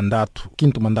deste mandato,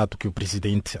 quinto mandato que o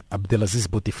presidente Abdelaziz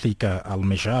Bouteflika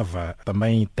almejava,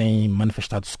 também têm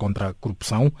manifestado-se contra a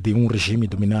corrupção de um regime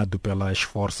dominado pelas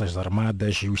Forças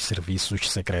Armadas e os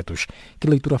serviços secretos. Que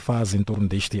leitura faz em torno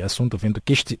deste assunto, vendo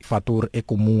que este fator é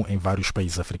comum em vários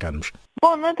países africanos?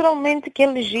 Bom, naturalmente que é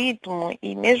legítimo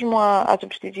e mesmo a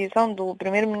substituição do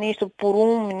primeiro-ministro por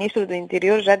um ministro do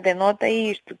interior já denota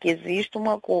isto, que existe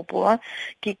uma cúpula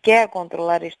que quer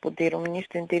controlar este poder. O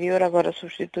ministro do interior agora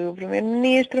substitui o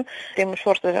primeiro-ministro, temos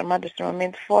forças armadas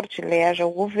extremamente fortes, leais ao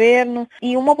governo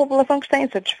e uma população que está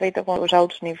insatisfeita com os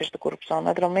altos níveis de corrupção.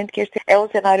 Naturalmente que este é um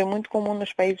cenário muito comum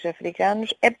nos países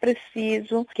africanos. É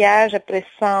preciso que haja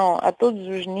pressão a todos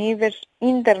os níveis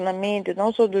internamente,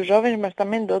 não só dos jovens, mas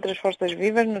também de outras forças forças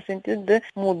vivas no sentido de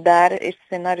mudar este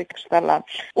cenário que está lá.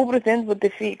 O presidente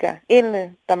Bouteflika,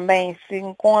 ele também se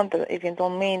encontra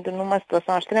eventualmente numa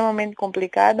situação extremamente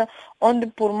complicada, onde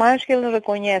por mais que ele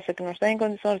reconheça que não está em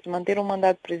condições de manter um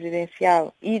mandato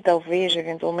presidencial e talvez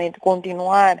eventualmente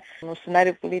continuar no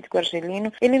cenário político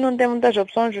argelino, ele não tem muitas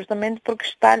opções justamente porque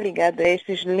está ligado a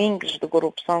esses links de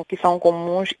corrupção que são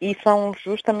comuns e são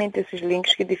justamente esses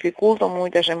links que dificultam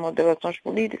muitas remodelações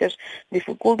políticas,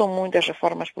 dificultam muitas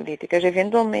reformas políticas.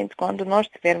 Eventualmente, quando nós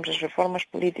tivermos as reformas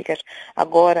políticas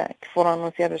agora que foram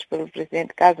anunciadas pelo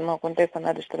presidente, caso não aconteça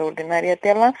nada extraordinário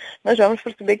até lá, nós vamos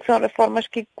perceber que são reformas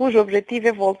cujo objetivo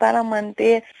é voltar a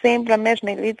manter sempre a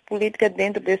mesma elite política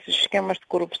dentro desses esquemas de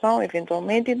corrupção,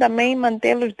 eventualmente, e também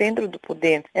mantê-los dentro do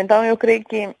poder. Então, eu creio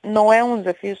que não é um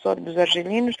desafio só dos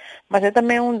argelinos, mas é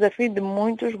também um desafio de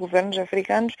muitos governos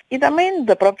africanos e também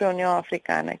da própria União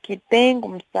Africana, que tem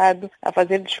começado a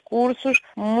fazer discursos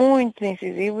muito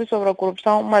incisivos sobre a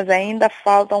corrupção, mas ainda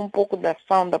falta um pouco da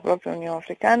ação da própria União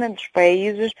Africana, dos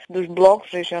países, dos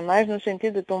blocos regionais, no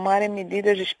sentido de tomarem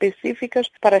medidas específicas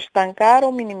para estancar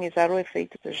ou minimizar o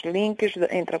efeito dos links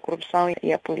entre a corrupção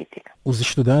e a política. Os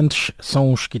estudantes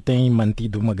são os que têm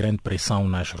mantido uma grande pressão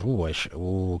nas ruas,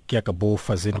 o que acabou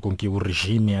fazendo com que o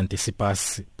regime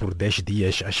antecipasse por 10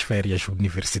 dias as férias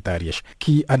universitárias.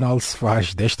 Que análise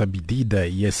faz desta medida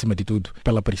e, acima de tudo,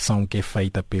 pela pressão que é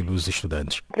feita pelos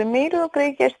estudantes? Primeiro, eu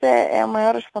creio que esta é a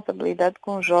maior responsabilidade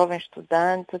com um jovem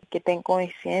estudante que tem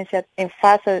consciência em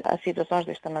face a situações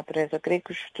desta natureza. Eu creio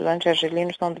que os estudantes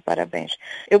argelinos estão de parabéns.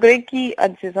 Eu creio que a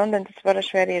decisão de antecipar as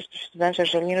férias dos estudantes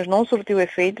argelinos não surtiu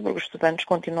efeito, porque os estudantes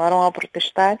continuaram a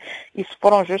protestar e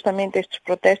foram justamente estes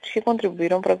protestos que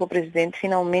contribuíram para que o presidente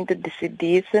finalmente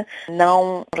decidisse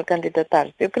não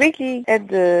recandidatar-se. Eu creio que é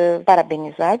de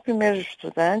parabenizar primeiro os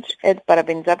estudantes, é de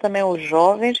parabenizar também os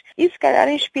jovens e se calhar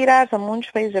inspirar-se a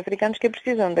muitos países africanos que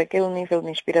precisam daquele nível de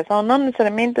inspiração, não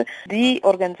necessariamente de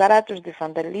organizar atos de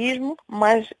vandalismo,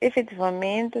 mas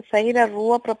efetivamente sair à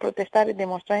rua para protestar e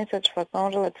demonstrar insatisfação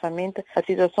relativamente a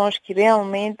situações que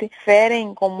realmente ferem,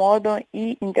 incomodam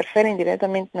e interferem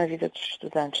diretamente na vida dos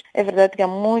estudantes. É verdade que há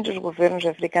muitos governos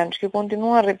africanos que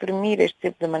continuam a reprimir este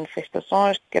tipo de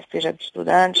manifestações, quer seja de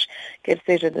estudantes, quer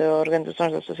seja de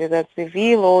organizações da sociedade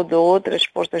civil ou de outras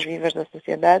forças vivas da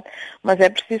sociedade, mas é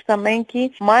preciso também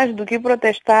que, mais do que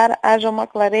protestar, haja uma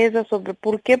clareza sobre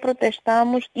por que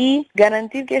protestamos e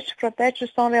garantir que estes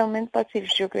protestos são realmente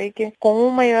pacíficos. Eu creio que, com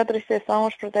uma e outra exceção,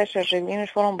 os protestos argelinos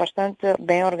foram bastante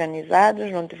bem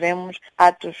organizados, não tivemos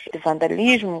atos de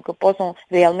vandalismo que possam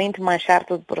realmente manchar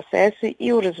todo o processo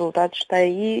e o resultado está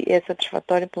aí e é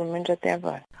satisfatório, pelo menos até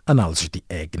agora. Análise de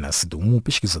Egnas, de uma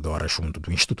pesquisadora junto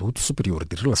do Instituto Superior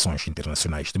de Relações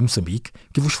Internacionais de Moçambique,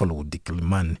 que vos falou de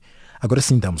Quilimane. Agora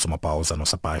sim damos uma pausa à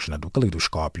nossa página do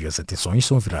Caleidoscópio e as atenções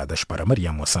são viradas para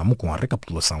Maria Moçamo com a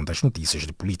recapitulação das notícias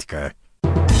de política.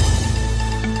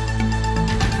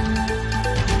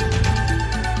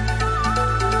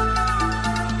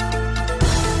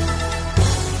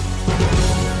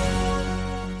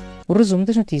 O resumo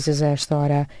das notícias a esta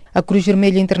hora. A Cruz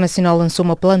Vermelha Internacional lançou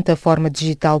uma plataforma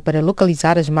digital para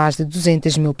localizar as mais de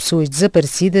 200 mil pessoas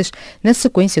desaparecidas na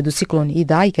sequência do ciclone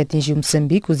Idai, que atingiu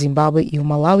Moçambique, o Zimbábue e o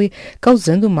Malawi,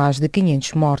 causando mais de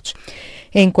 500 mortos.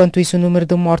 Enquanto isso, o número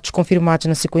de mortos confirmados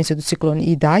na sequência do ciclone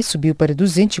Idai subiu para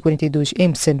 242 em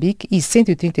Moçambique e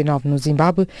 139 no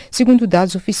Zimbábue, segundo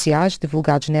dados oficiais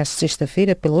divulgados nesta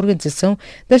sexta-feira pela Organização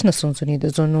das Nações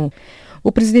Unidas, ONU.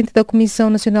 O presidente da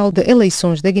Comissão Nacional de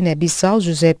Eleições da Guiné-Bissau,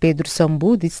 José Pedro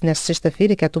Sambu, disse nesta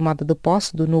sexta-feira que a tomada de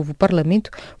posse do novo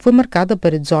Parlamento foi marcada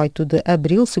para 18 de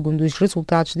abril, segundo os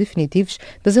resultados definitivos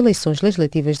das eleições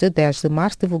legislativas de 10 de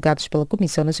março, divulgados pela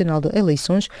Comissão Nacional de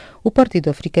Eleições. O Partido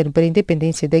Africano para a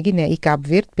Independência da Guiné e Cabo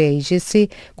Verde, PAIGC,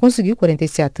 conseguiu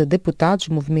 47 deputados,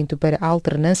 Movimento para a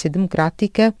Alternância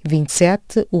Democrática,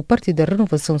 27, o Partido da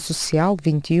Renovação Social,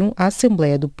 21, a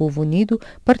Assembleia do Povo Unido,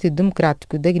 Partido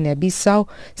Democrático da Guiné-Bissau,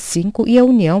 5 e a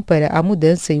União para a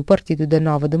Mudança e o Partido da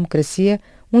Nova Democracia,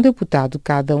 um deputado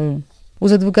cada um.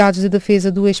 Os advogados de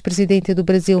defesa do ex-presidente do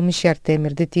Brasil, Michel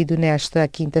Temer, detido nesta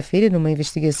quinta-feira numa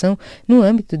investigação no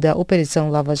âmbito da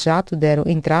Operação Lava Jato, deram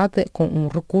entrada com um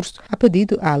recurso a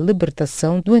pedido à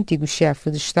libertação do antigo chefe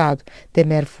de Estado.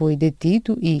 Temer foi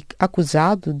detido e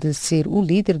acusado de ser o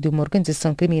líder de uma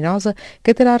organização criminosa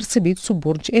que terá recebido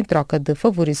subornos em troca de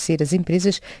favorecer as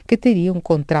empresas que teriam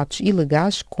contratos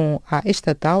ilegais com a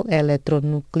estatal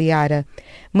eletronuclear.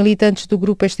 Militantes do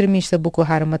grupo extremista Boko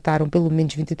Haram mataram pelo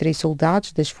menos 23 soldados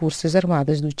das Forças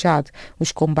Armadas do Tchad.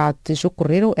 Os combates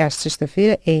ocorreram esta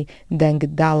sexta-feira em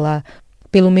Dangdala.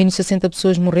 Pelo menos 60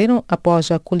 pessoas morreram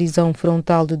após a colisão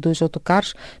frontal de 2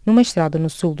 autocarros numa estrada no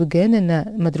sul do Ghana na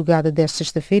madrugada desta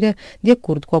sexta-feira, de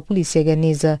acordo com a polícia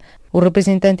ghanesa. O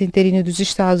representante interino dos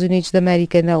Estados Unidos da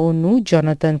América na ONU,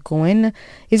 Jonathan Cohen,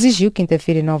 exigiu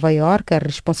quinta-feira em Nova Iorque a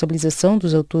responsabilização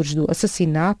dos autores do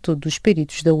assassinato dos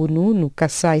peritos da ONU no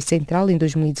Kasaï Central em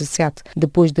 2017.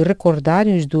 Depois de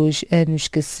recordarem os 2 anos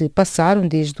que se passaram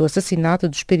desde o assassinato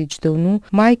dos peritos da ONU,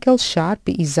 Michael Sharp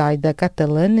e Zaida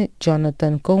Catalan,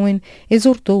 Jonathan Cohen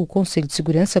exortou o Conselho de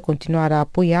Segurança a continuar a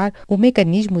apoiar o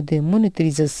mecanismo de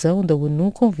monitorização da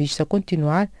ONU com vista a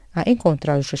continuar a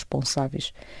encontrar os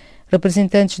responsáveis.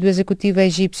 Representantes do Executivo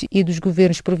egípcio e dos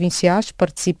governos provinciais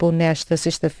participam nesta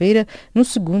sexta-feira no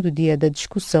segundo dia da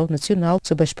discussão nacional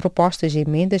sobre as propostas e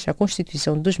emendas à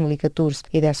Constituição de 2014.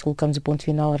 E desta colocamos o ponto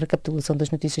final à recapitulação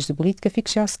das notícias de política.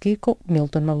 Fique já a seguir com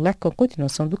Milton Malek com a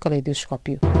continuação do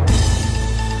Caleidoscópio.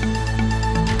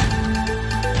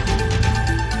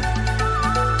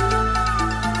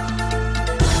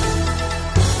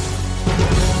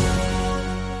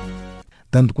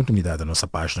 Dando continuidade à nossa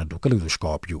página do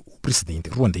Caleidoscópio, o presidente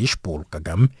ruandês Paul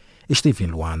Kagame esteve em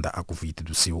Luanda a convite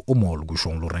do seu homólogo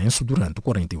João Lourenço durante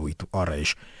 48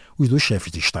 horas. Os 2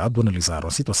 chefes de Estado analisaram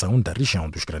a situação da região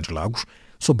dos Grandes Lagos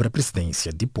sob a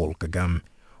presidência de Paul Kagame.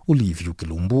 Olívio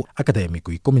Quilumbo,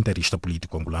 académico e comentarista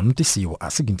político angolano, noticiou a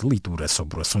seguinte leitura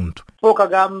sobre o assunto. Paul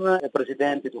Kagame é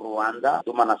presidente do Ruanda, de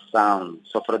uma nação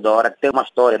sofredora, que tem uma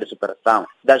história de superação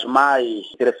das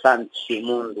mais interessantes que o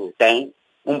mundo tem.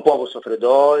 Um povo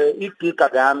sofredor e que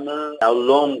Kagame, ao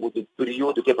longo do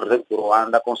período que é presidente do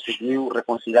Ruanda, conseguiu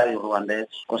reconciliar os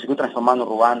ruandeses, conseguiu transformar o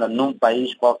Ruanda num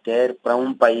país qualquer para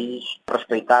um país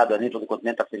respeitado a nível do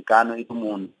continente africano e do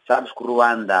mundo. Sabes que o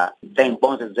Ruanda tem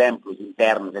bons exemplos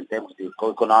internos em termos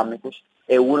econômicos,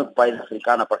 é o único país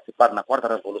africano a participar na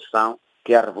 4ª revolução,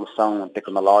 que é a revolução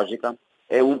tecnológica.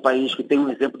 É um país que tem um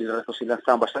exemplo de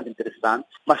reconciliação bastante interessante,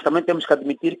 mas também temos que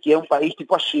admitir que é um país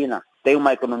tipo a China. Tem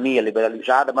uma economia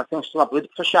liberalizada, mas tem um sistema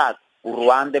político fechado. O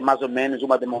Ruanda é mais ou menos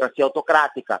uma democracia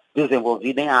autocrática,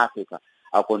 desenvolvida em África.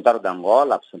 Ao contrário da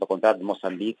Angola, ao contrário de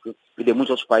Moçambique e de muitos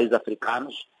outros países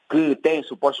africanos, que têm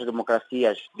supostas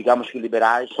democracias, digamos que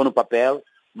liberais, só no papel,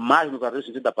 mas no verdadeiro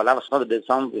sentido da palavra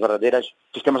são verdadeiras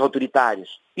sistemas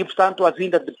autoritários. E, portanto, a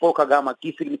vinda de Paul Kagame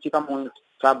aqui significa muito.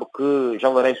 Sabe que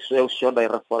João Lourenço é o senhor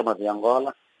das reformas de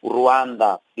Angola, o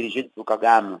Ruanda, dirigido por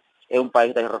Kagame, é um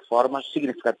país das reformas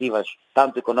significativas,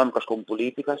 tanto econômicas como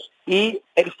políticas, e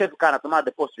ele esteve cá na tomada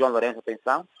de posse de João Lourenço,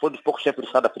 atenção, foi dos poucos chefes do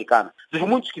Estado africano. Dos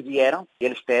muitos que vieram,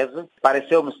 ele esteve,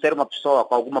 pareceu-me ser uma pessoa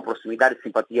com alguma proximidade e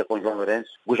simpatia com João Lourenço,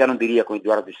 eu já não diria com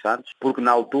Eduardo dos Santos, porque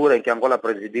na altura em que Angola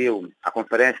presidiu a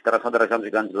Conferência Internacional da Região dos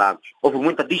Grandes Lagos, houve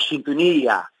muita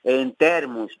dissintonia em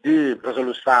termos de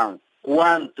resolução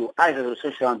quanto às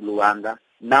resoluções de Luanda,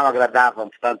 não agradavam,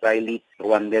 portanto, à elite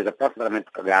ruandesa, particularmente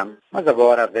Kagame, mas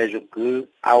agora vejo que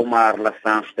há uma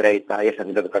relação estreita e essa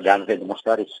vinda do Kagame vem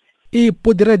demonstrar isso. E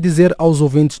poderá dizer aos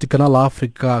ouvintes do Canal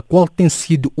África qual tem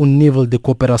sido o nível de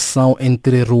cooperação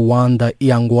entre Ruanda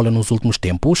e Angola nos últimos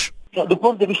tempos? Do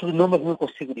ponto de vista de números não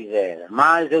consigo dizer,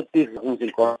 mas eu tive alguns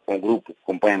encontros com um grupo que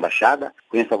compõe a embaixada,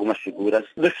 conheço algumas figuras.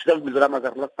 Nós precisamos melhorar mais a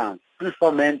relação,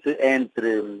 principalmente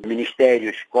entre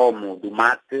ministérios como do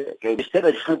MAT, que é o Ministério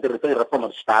da Gestão de Território e Reforma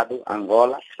do Estado,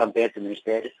 Angola, que também esse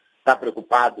ministério, está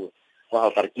preocupado com as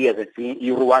autarquias, enfim,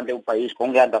 e o Ruanda é um país com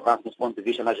um grande avanço do ponto de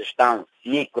vista na gestão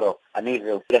micro, a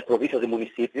nível das províncias e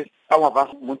municípios. Há um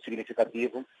avanço muito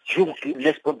significativo. Julgo que,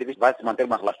 nesse ponto de vista, vai se manter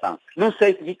uma relação. Não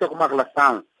sei se existe alguma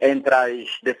relação entre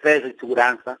as defesas e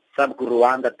segurança. Sabe que o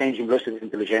Ruanda tem os melhores serviços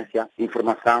de inteligência e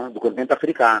informação do continente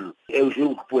africano. Eu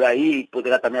julgo que por aí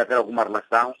poderá também haver alguma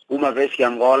relação, uma vez que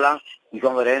Angola, e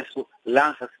João Lourenço,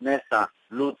 lança-se nessa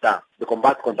luta de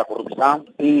combate contra a corrupção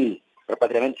e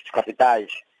repatriamento dos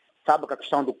capitais. Sabe que a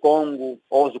questão do Congo,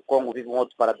 hoje o Congo vive um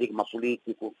outro paradigma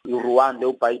político e o Ruanda é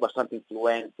um país bastante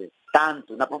influente,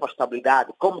 tanto na própria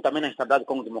estabilidade como também na estabilidade do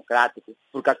Congo Democrático,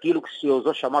 porque aquilo que se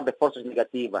ousou chamar de forças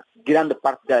negativas, grande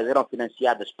parte delas eram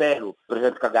financiadas pelo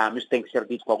presidente Kagame, isso tem que ser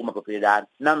dito com alguma propriedade,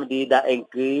 na medida em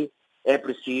que é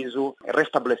preciso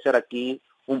restabelecer aqui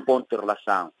um ponto de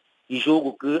relação. E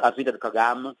julgo que a vida de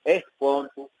Kagame, esse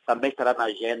ponto, também estará na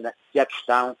agenda, que é a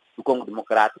questão do Congo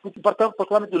Democrático,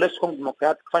 particularmente do leste do Congo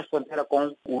Democrático, que faz fronteira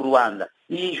com o Ruanda.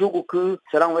 E julgo que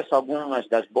serão essas algumas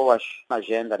das boas na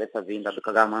agenda dessa vinda de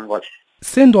Kagame a Angola.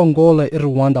 Sendo Angola e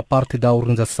Ruanda parte da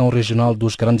Organização Regional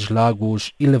dos Grandes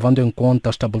Lagos e levando em conta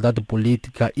a estabilidade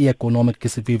política e econômica que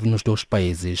se vive nos dois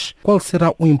países, qual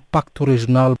será o impacto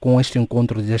regional com este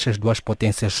encontro destas duas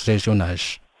potências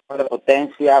regionais? A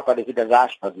potência, com as devidas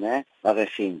aspas, né? Mas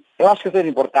enfim, eu acho que isso é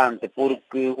importante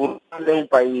porque o Ruanda é um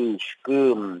país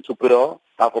que superou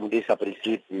tal como disse a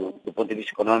princípio, do ponto de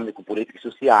vista econômico, político e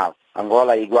social.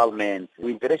 Angola igualmente. O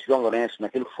interesse de João Lourenço,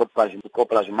 naquilo que ficou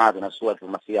plasmado na sua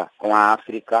diplomacia com a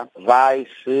África, vai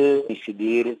se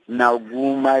incidir em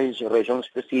algumas regiões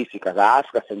específicas. A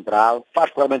África Central,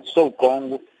 particularmente só o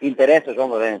Congo, interessa João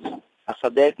Lourenço. A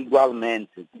SADC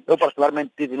igualmente. Eu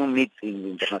particularmente estive num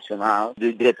meeting internacional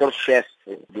do diretor-chefe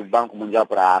do Banco Mundial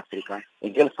para a África,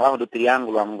 em que ele falava do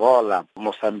triângulo Angola,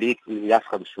 Moçambique e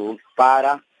África do Sul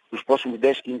para os próximos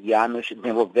 10, 15 anos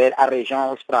desenvolver a região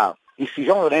austral. E se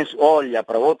João Lourenço olha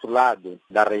para o outro lado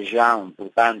da região,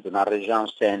 portanto, na região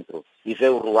centro, e vê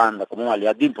o Ruanda como um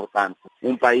aliado importante,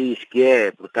 um país que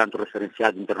é, portanto,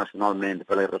 referenciado internacionalmente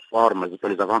pelas reformas e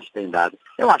pelos avanços que tem dado,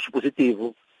 eu acho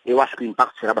positivo. Eu acho que o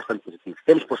impacto será bastante positivo.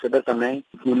 Temos que perceber também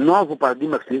que o novo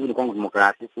paradigma que se vive no Congo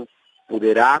Democrático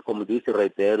poderá, como disse e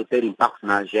reitero, ter impacto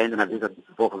na agenda, na visão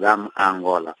do Paul Kagame a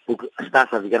Angola. Porque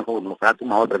está-se a viver no Congo Democrático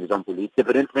uma outra visão política,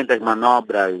 independentemente das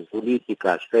manobras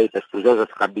políticas feitas por Joseph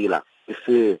Kabila, que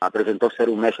se apresentou ser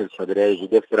um mestre de xadrez e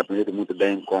deve ter aprendido muito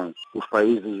bem com os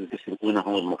países que circulam no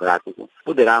Congo Democrático,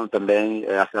 poderão também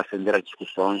acender as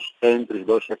discussões entre os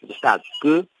dois chefes de Estado,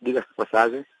 que, diga-se de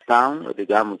passagem, estão,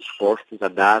 digamos, dispostos a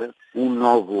dar um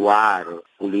novo ar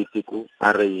político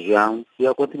à região e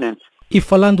ao continente. E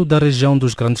falando da região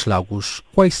dos Grandes Lagos,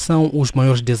 quais são os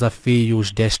maiores desafios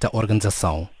desta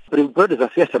organização? O primeiro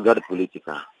desafio é a estabilidade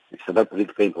política. A estabilidade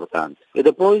política é importante. E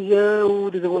depois é o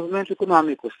desenvolvimento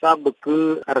econômico. Sabe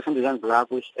que a região dos Grandes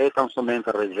Lagos é tão somente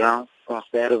a região que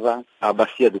conserva a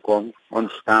bacia do Congo,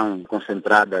 onde estão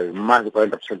concentradas mais de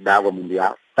 40% da água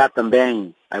mundial. Está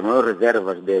também as maiores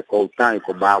reservas de coltã e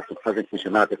cobalto que fazem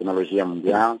funcionar a tecnologia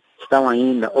mundial. Estão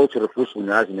ainda outros recursos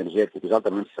minerais e energéticos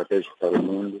altamente estratégicos para o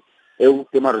mundo.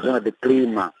 Tem uma região de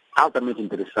clima altamente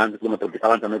interessante, clima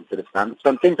tropical altamente interessante.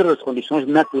 Portanto, tem todas as condições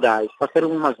naturais para ser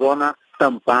uma zona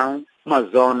tampão, uma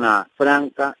zona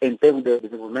franca em termos de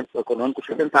desenvolvimento econômico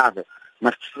sustentável.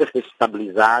 Mas precisa se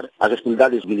estabilizar as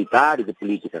hostilidades militares e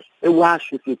políticas. Eu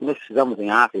acho que o que nós precisamos em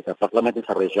África, particularmente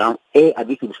nessa região, é a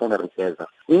distribuição da riqueza.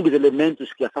 Um dos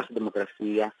elementos que afasta a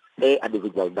democracia é a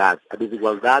desigualdade. A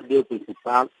desigualdade é o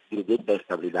principal ingrediente da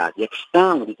estabilidade. E a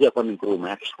questão, dizia Kwame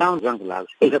Nkrumah, a questão dos Grandes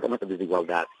Lagos é exatamente a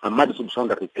desigualdade. A má distribuição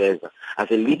da riqueza. As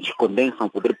elites condensam o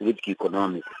poder político e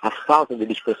econômico. A falta de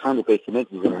dispersão do conhecimento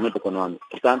e do desenvolvimento econômico.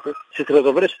 Portanto, se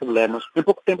resolver esses problemas, em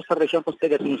pouco tempo essa região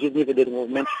consegue atingir nível de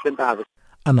desenvolvimento sustentável.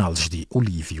 Análise de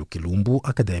Olívio Quilumbo,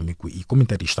 acadêmico e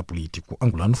comentarista político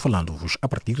angolano, falando-vos a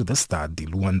partir da cidade de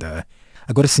Luanda.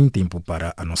 Agora sim, tempo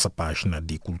para a nossa página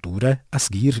de cultura. A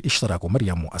seguir estará com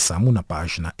Mariamo Assamo na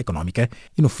página econômica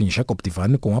e no fim Jacob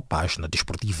Tivane com a página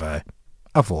desportiva.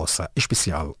 A vossa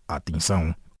especial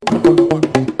atenção.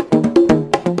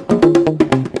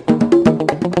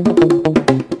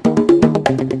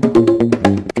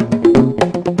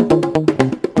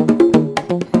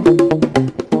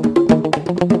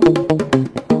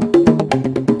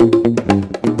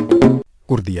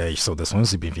 Cordiais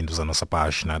saudações e bem-vindos à nossa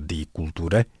página de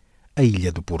cultura. A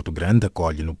ilha do Porto Grande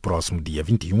acolhe no próximo dia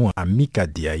 21 a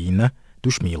Micadiaína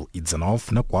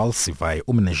 2019, na qual se vai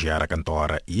homenagear a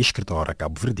cantora e escritora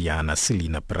cabo-verdiana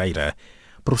Celina Pereira.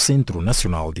 Para o Centro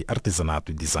Nacional de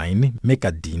Artesanato e Design,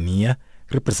 Mecadinia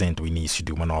representa o início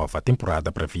de uma nova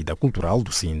temporada para a vida cultural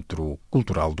do Centro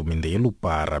Cultural do Mindelo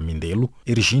para Mindelo,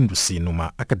 erigindo-se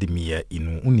numa academia e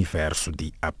num universo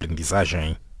de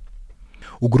aprendizagem.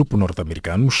 O grupo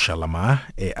norte-americano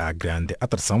Shalamar é a grande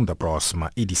atração da próxima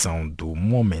edição do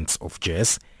Moments of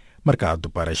Jazz, marcado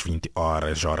para as 20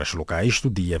 horas locais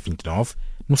do dia 29,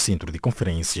 no Centro de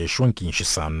Conferências Joaquim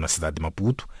Chissano, na cidade de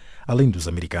Maputo. Além dos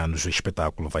americanos, o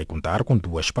espetáculo vai contar com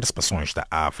duas participações da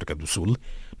África do Sul,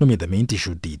 nomeadamente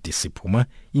Judith Sipuma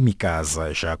e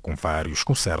Mikasa, já com vários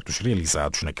concertos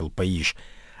realizados naquele país.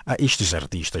 A estes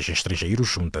artistas estrangeiros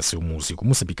junta-se o músico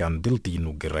moçambicano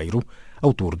Deltino Guerreiro,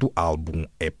 autor do álbum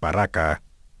É Paraca.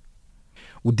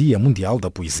 O Dia Mundial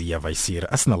da Poesia vai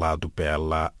ser assinalado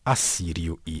pela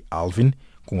Assírio e Alvin,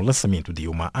 com o lançamento de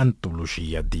uma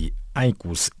antologia de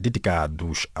haikus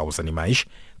dedicados aos animais,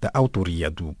 da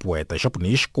autoria do poeta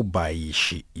japonês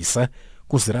Kobayashi Issa,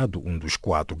 considerado um dos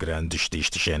 4 grandes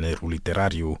deste gênero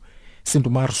literário. Sendo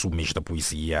março o mês da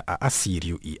poesia, a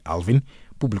Assírio e Alvin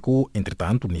publicou,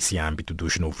 entretanto, nesse âmbito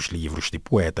dos novos livros de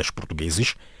poetas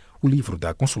portugueses, o livro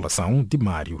da Consolação, de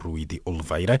Mário Rui de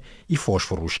Oliveira, e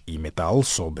Fósforos e Metal,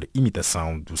 sobre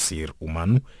imitação do ser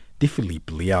humano, de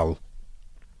Felipe Leal.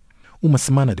 Uma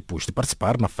semana depois de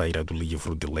participar na Feira do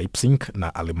Livro de Leipzig,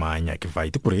 na Alemanha, que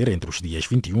vai decorrer entre os dias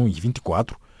 21 e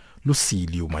 24,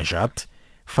 Lucílio Majat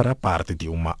fará parte de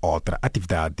uma outra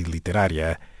atividade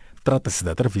literária. Trata-se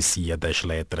da Travessia das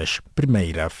Letras,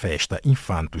 primeira festa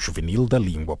infanto-juvenil da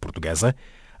língua portuguesa,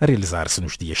 a realizar-se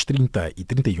nos dias 30 e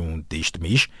 31 deste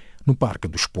mês, no Parque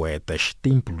dos Poetas,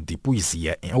 Templo de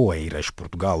Poesia, em Oeiras,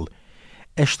 Portugal.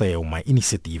 Esta é uma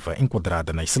iniciativa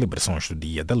enquadrada nas celebrações do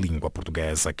Dia da Língua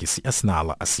Portuguesa, que se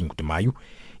assinala a 5 de maio,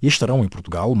 e estarão em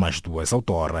Portugal mais duas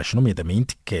autoras,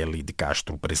 nomeadamente Kelly de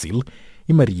Castro, Brasil,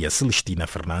 e Maria Celestina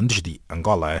Fernandes, de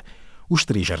Angola. Os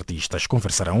três artistas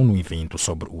conversarão no evento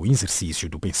sobre o exercício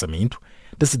do pensamento,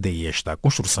 das ideias da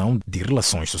construção de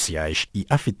relações sociais e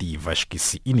afetivas que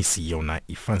se iniciam na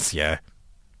infância.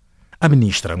 A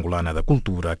ministra angolana da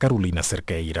Cultura, Carolina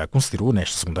Cerqueira, considerou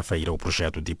nesta segunda-feira o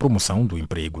projeto de promoção do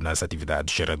emprego nas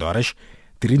atividades geradoras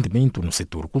de rendimento no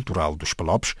setor cultural dos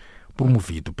PALOPs,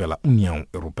 promovido pela União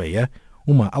Europeia,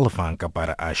 uma alavanca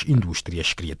para as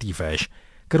indústrias criativas.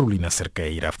 Carolina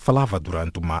Cerqueira falava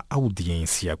durante uma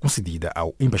audiência concedida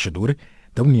ao embaixador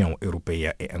da União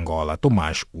Europeia em Angola,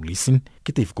 Tomás Ulissin,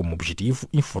 que teve como objetivo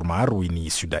informar o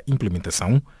início da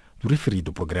implementação do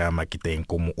referido programa, que tem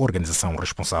como organização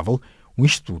responsável o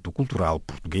Instituto Cultural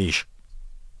Português.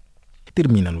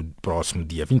 Termina no próximo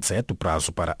dia 27 o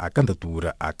prazo para a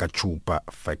candidatura à Cachupa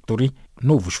Factory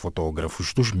Novos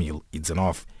Fotógrafos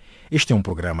 2019. Este é um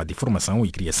programa de formação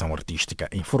e criação artística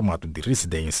em formato de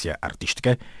residência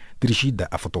artística dirigida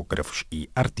a fotógrafos e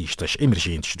artistas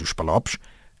emergentes dos PALOPs,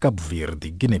 Cabo Verde,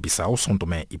 Guiné-Bissau, São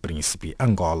Tomé e Príncipe,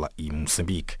 Angola e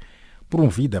Moçambique.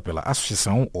 Promovida pela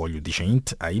Associação Olho de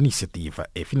Gente, a iniciativa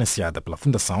é financiada pela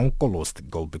Fundação Coloste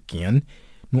Gulbenkian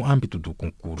no âmbito do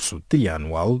concurso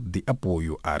trianual de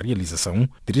apoio à realização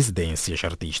de residências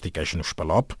artísticas nos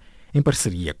PALOP, em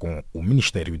parceria com o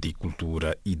Ministério de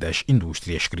Cultura e das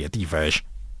Indústrias Criativas.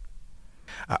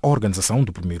 A organização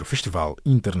do primeiro Festival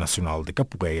Internacional de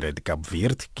Capoeira de Cabo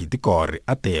Verde, que decorre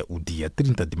até o dia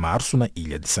 30 de março na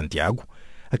Ilha de Santiago,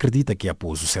 acredita que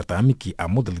após o certame que a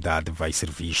modalidade vai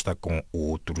ser vista com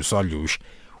outros olhos.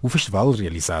 O festival,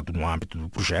 realizado no âmbito do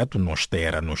projeto Nos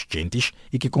Terra, Nos Gentes,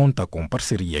 e que conta com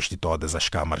parcerias de todas as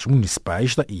câmaras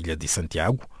municipais da Ilha de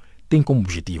Santiago, tem como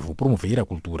objetivo promover a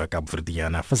cultura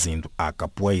cabo-verdiana fazendo a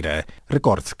capoeira.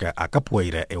 Recorde-se que a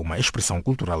capoeira é uma expressão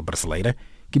cultural brasileira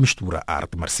que mistura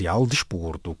arte marcial,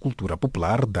 desporto, cultura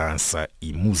popular, dança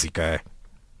e música.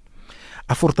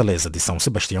 A Fortaleza de São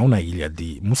Sebastião, na ilha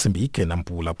de Moçambique,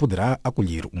 Nampula, poderá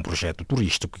acolher um projeto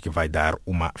turístico que vai dar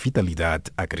uma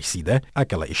vitalidade acrescida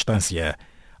àquela estância.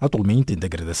 Atualmente em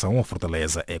degradação, a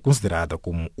Fortaleza é considerada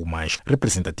como o mais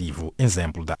representativo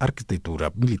exemplo da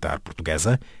arquitetura militar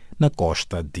portuguesa na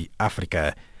costa de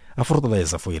África. A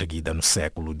Fortaleza foi erguida no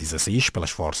século XVI pelas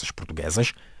forças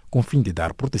portuguesas, com fim de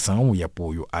dar proteção e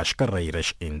apoio às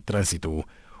carreiras em trânsito.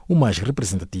 O mais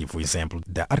representativo exemplo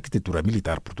da arquitetura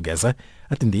militar portuguesa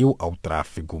atendeu ao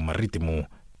tráfego marítimo.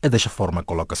 É desta forma que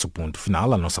coloca-se o ponto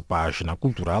final à nossa página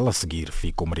cultural. A seguir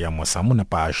fica o Mariam Moçamo na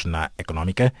página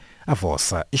econômica. A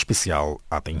vossa especial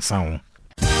atenção.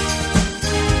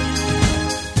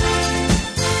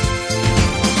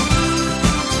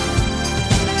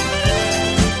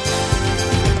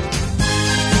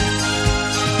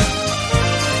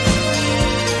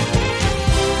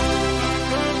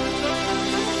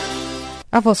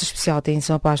 A vossa especial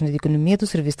atenção à página de economia do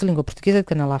Serviço de Língua Portuguesa do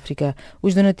Canal África.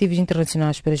 Os donativos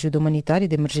internacionais para ajuda humanitária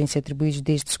de emergência atribuídos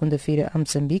desde segunda-feira a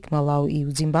Moçambique, Malau e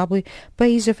o Zimbábue,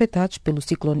 países afetados pelo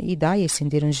ciclone Idai,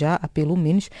 ascenderam já a pelo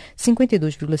menos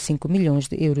 52,5 milhões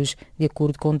de euros. De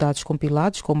acordo com dados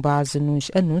compilados com base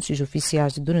nos anúncios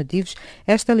oficiais de donativos,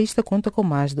 esta lista conta com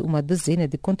mais de uma dezena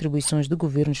de contribuições de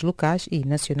governos locais e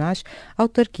nacionais,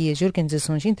 autarquias e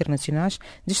organizações internacionais,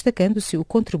 destacando-se o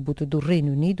contributo do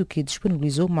Reino Unido, que disponibilizou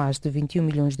mais de 21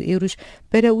 milhões de euros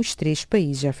para os três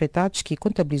países afetados, que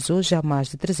contabilizou já mais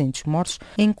de 300 mortos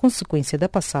em consequência da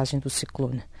passagem do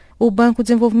ciclone. O Banco de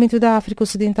Desenvolvimento da África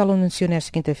Ocidental anunciou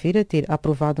nesta quinta-feira ter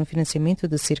aprovado um financiamento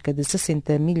de cerca de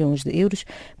 60 milhões de euros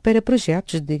para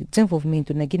projetos de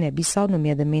desenvolvimento na Guiné-Bissau,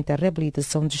 nomeadamente a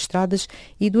reabilitação de estradas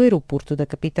e do aeroporto da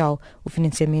capital. O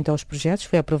financiamento aos projetos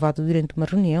foi aprovado durante uma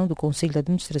reunião do Conselho de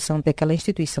Administração daquela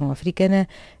instituição africana,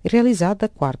 realizada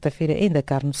quarta-feira em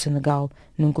Dakar, no Senegal.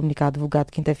 Num comunicado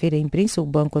divulgado quinta-feira à imprensa, o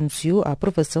banco anunciou a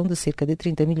aprovação de cerca de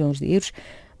 30 milhões de euros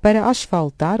para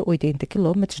asfaltar 80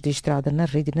 quilômetros de estrada na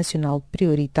rede nacional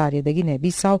prioritária da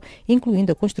Guiné-Bissau,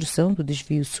 incluindo a construção do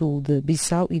desvio sul de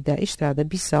Bissau e da estrada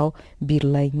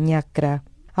Bissau-Birley-Nhacra.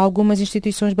 Algumas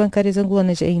instituições bancárias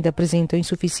angolanas ainda apresentam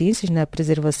insuficiências na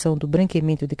preservação do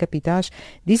branqueamento de capitais,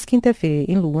 disse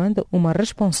quinta-feira em Luanda uma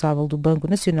responsável do Banco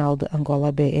Nacional de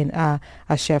Angola, BNA.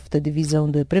 A chefe da Divisão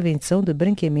de Prevenção de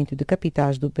Branqueamento de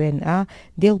Capitais do BNA,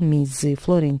 Delmise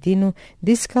Florentino,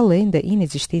 disse que além da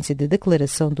inexistência de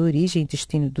declaração de origem e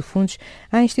destino de fundos,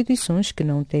 há instituições que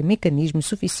não têm mecanismos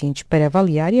suficientes para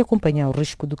avaliar e acompanhar o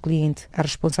risco do cliente. A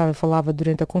responsável falava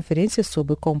durante a conferência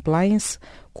sobre compliance,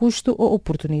 custo ou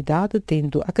oportunidade,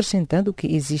 tendo acrescentado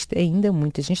que existe ainda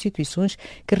muitas instituições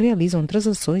que realizam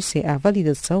transações sem a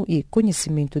validação e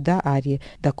conhecimento da área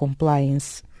da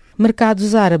compliance.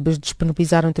 Mercados árabes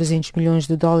disponibilizaram 300 milhões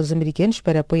de dólares americanos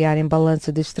para apoiar em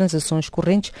balança das transações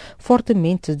correntes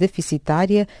fortemente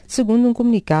deficitária, segundo um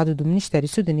comunicado do Ministério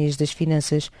Sudanês das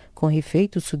Finanças. Com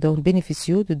efeito, o Sudão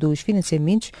beneficiou de 2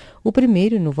 financiamentos, o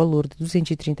primeiro no valor de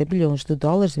 230 bilhões de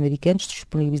dólares americanos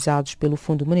disponibilizados pelo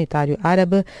Fundo Monetário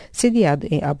Árabe, sediado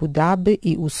em Abu Dhabi,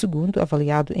 e o segundo,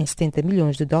 avaliado em 70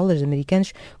 milhões de dólares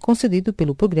americanos, concedido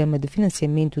pelo Programa de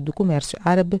Financiamento do Comércio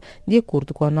Árabe, de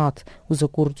acordo com a nota. Os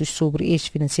acordos sobre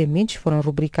estes financiamentos foram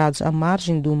rubricados à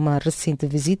margem de uma recente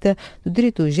visita do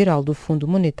diretor-geral do Fundo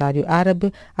Monetário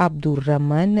Árabe,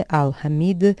 Abdurrahman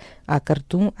Al-Hamid, a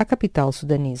Khartoum, a capital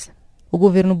sudanesa. O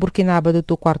governo burkinabé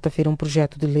adotou quarta-feira um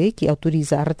projeto de lei que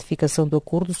autoriza a ratificação do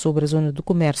Acordo sobre a Zona do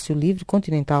Comércio Livre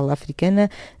Continental Africana,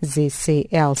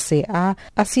 ZCLCA,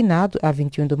 assinado a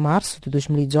 21 de março de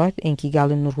 2018 em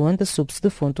Kigali, no Ruanda, sob-se de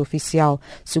fonte oficial.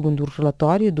 Segundo o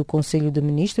relatório do Conselho de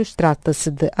Ministros,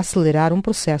 trata-se de acelerar um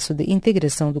processo de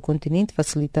integração do continente,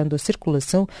 facilitando a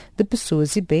circulação de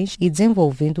pessoas e bens e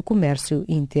desenvolvendo o comércio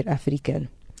interafricano.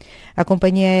 A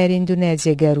companhia aérea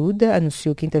indonésia Garuda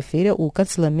anunciou quinta-feira o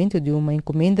cancelamento de uma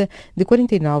encomenda de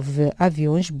 49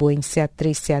 aviões Boeing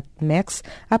 737 MAX,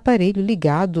 aparelho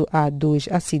ligado a 2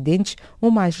 acidentes, o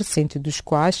mais recente dos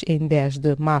quais em 10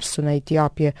 de março na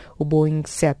Etiópia. O Boeing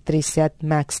 737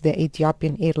 MAX da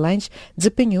Ethiopian Airlines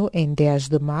desempenhou em 10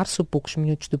 de março, poucos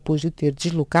minutos depois de ter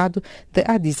deslocado de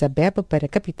Addis Abeba para a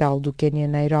capital do Quênia,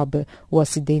 Nairobi. O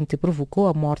acidente provocou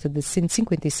a morte de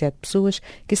 157 pessoas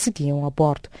que seguiam a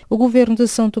bordo. O governo de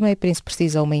São Tomé e Príncipe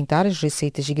precisa aumentar as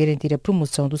receitas e garantir a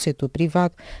promoção do setor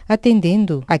privado,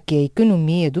 atendendo a que a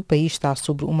economia do país está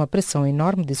sob uma pressão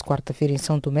enorme, disse quarta-feira em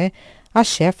São Tomé a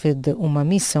chefe de uma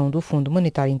missão do Fundo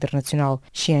Monetário Internacional,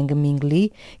 Chiang Ming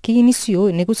Lee, que iniciou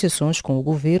negociações com o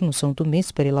governo são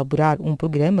tomense para elaborar um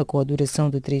programa com a duração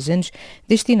de 3 anos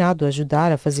destinado a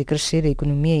ajudar a fazer crescer a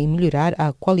economia e melhorar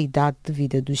a qualidade de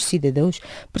vida dos cidadãos.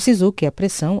 Precisou que a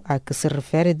pressão a que se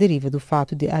refere deriva do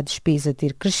fato de a despesa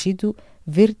ter crescido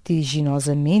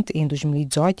vertiginosamente em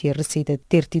 2018 e a receita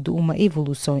ter tido uma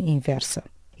evolução inversa.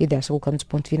 E desta colocamos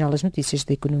ponto final às notícias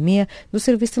da economia do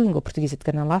Serviço de Língua Portuguesa de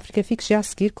Canal África. Fique já a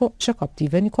seguir com Jacob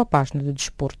Tivani com a página do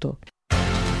Desporto.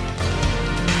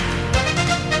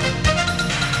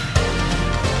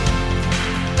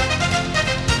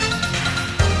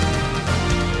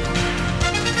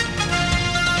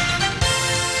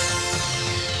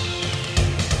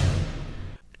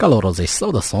 Calorosas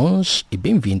saudações e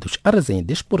bem-vindos à resenha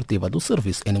desportiva do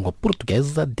Serviço em Língua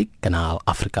Portuguesa de Canal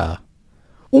África.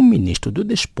 O ministro do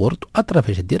Desporto,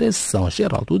 através da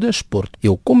Direção-Geral do Desporto e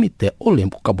o Comitê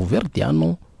Olímpico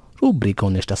Cabo-Verdiano, rubricam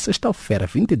nesta sexta-feira,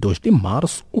 22 de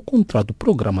março, o contrato do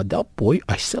Programa de Apoio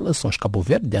às Seleções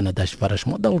Cabo-Verdianas das várias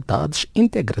modalidades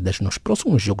integradas nos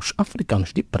próximos Jogos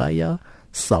Africanos de Praia,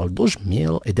 SAL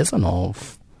 2019.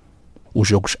 Os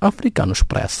Jogos Africanos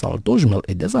Praia SAL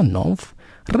 2019,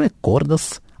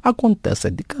 recorda-se,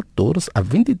 acontece de 14 a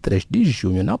 23 de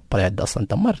junho na Praia da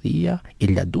Santa Maria,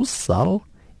 Ilha do Sal,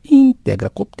 e integra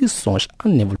competições a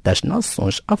nível das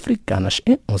nações africanas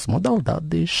em 11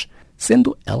 modalidades,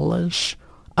 sendo elas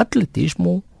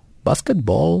atletismo,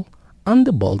 basquetebol,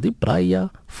 handebol de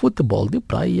praia, futebol de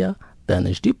praia,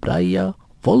 tênis de praia,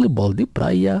 voleibol de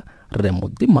praia, remo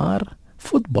de mar,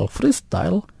 futebol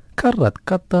freestyle,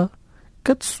 karate-kata,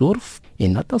 kitesurf e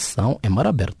natação em mar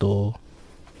aberto.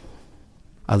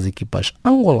 As equipas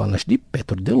angolanas de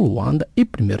Petro de Luanda e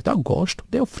 1º de agosto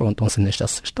defrontam-se nesta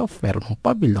sexta-feira no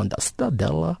pavilhão da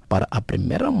Cidadela para a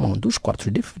primeira mão dos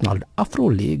quartos de final da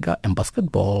Afroliga em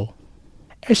basquetebol.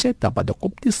 Esta etapa da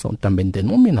competição, também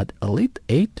denominada Elite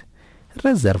 8,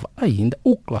 reserva ainda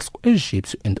o clássico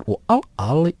egípcio entre o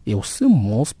Al-Ahly e o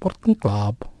Simon Sporting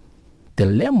Club. De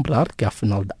lembrar que a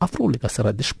final da Afroliga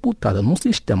será disputada no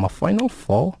sistema Final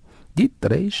Four de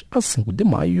 3 a 5 de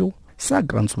maio,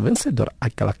 sagrando-se vencedor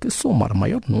aquela que somar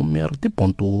maior número de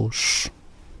pontos.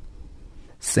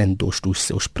 Sendo 2 dos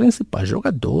seus principais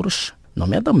jogadores,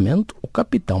 nomeadamente o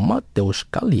capitão Mateus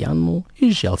Caliano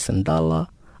e Gelson Dalla,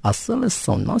 A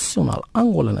Seleção Nacional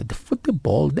Angolana de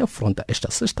Futebol defronta esta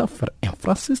sexta-feira em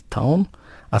Francistown,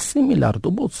 a similar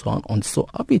do Botswana, onde só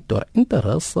a vitória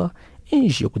interessa, em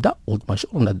jogo da última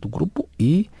jornada do Grupo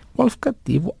I,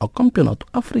 qualificativo ao Campeonato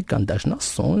Africano das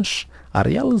Nações, a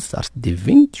realizar-se de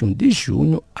 21 de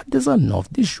junho a 19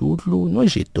 de julho no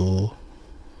Egito.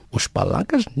 Os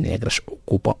Palancas Negras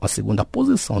ocupam a segunda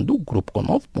posição do grupo com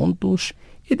 9 pontos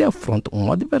e defrontam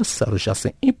um adversário já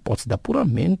sem hipótese de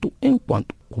apuramento,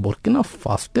 enquanto o Burkina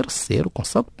Faso, terceiro com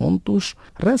 7 pontos,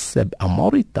 recebe a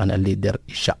Mauritânia, líder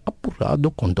e já apurado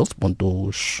com 12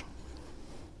 pontos.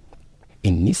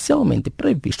 Inicialmente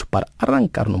previsto para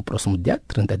arrancar no próximo dia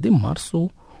 30 de março,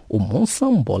 o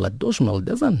Moçambola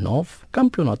 2019,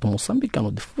 Campeonato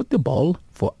Moçambicano de Futebol,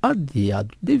 foi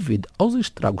adiado devido aos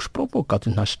estragos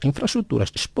provocados nas infraestruturas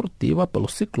esportivas pelo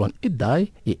ciclone Idai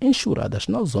e enxurradas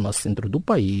na zona centro do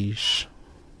país.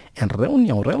 Em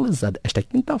reunião realizada esta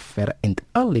quinta-feira entre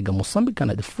a Liga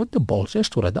Moçambicana de Futebol,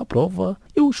 gestora da prova,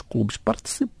 e os clubes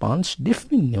participantes,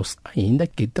 definiu-se ainda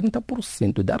que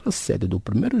 30% da receita do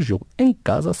primeiro jogo em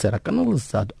casa será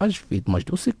canalizado às vítimas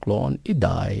do ciclone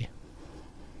Idai.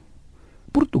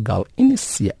 Portugal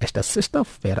inicia esta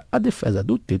sexta-feira a defesa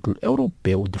do título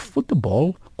europeu de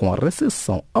futebol com a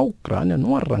recepção à Ucrânia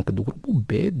no arranque do Grupo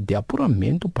B de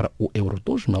apuramento para o Euro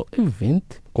 2020,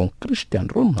 com Cristiano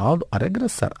Ronaldo a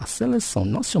regressar à seleção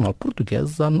nacional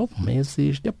portuguesa 9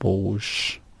 meses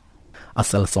depois. A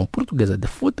seleção portuguesa de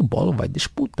futebol vai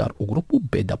disputar o Grupo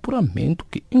B de apuramento,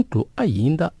 que inclui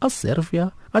ainda a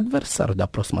Sérvia, adversário da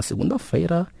próxima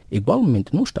segunda-feira,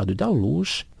 igualmente no Estádio da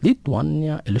Luz,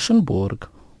 Lituânia e Luxemburgo.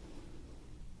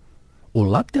 O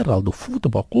lateral do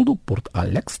Futebol Clube do Porto,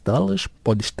 Alex Telles,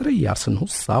 pode estrear-se no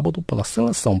sábado pela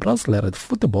seleção brasileira de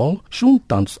futebol,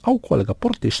 juntando-se ao colega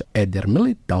portista Éder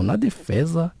Militão na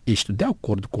defesa, isto de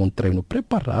acordo com o treino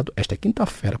preparado esta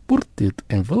quinta-feira por Tite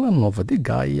em Vila Nova de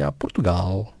Gaia,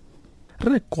 Portugal.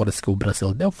 Recorde-se que o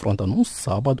Brasil defronta no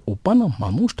sábado o Panamá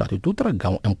no Estádio do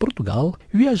Dragão, em Portugal,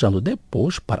 viajando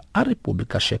depois para a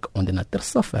República Checa, onde na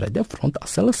terça-feira defronta a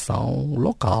seleção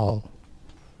local.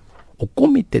 O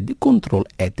Comitê de Controle,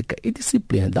 Ética e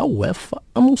Disciplina da UEFA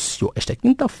anunciou esta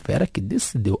quinta-feira que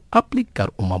decidiu aplicar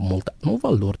uma multa no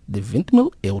valor de 20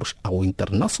 mil euros ao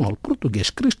internacional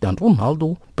português Cristiano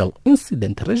Ronaldo pelo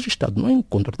incidente registrado no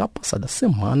encontro da passada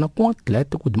semana com o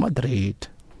Atlético de Madrid.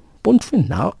 Ponto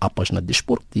final à página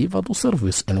desportiva do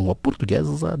Serviço em Língua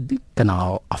Portuguesa de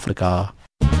Canal África.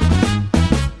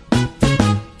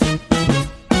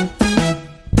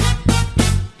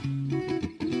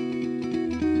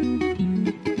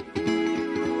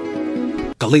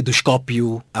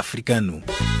 Caleidoscópio africano.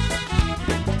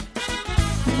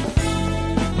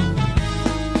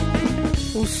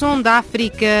 O som da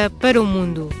África para o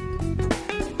mundo.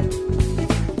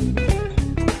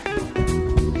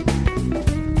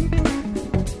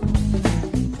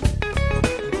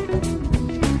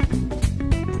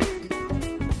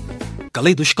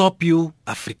 Caleidoscópio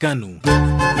africano.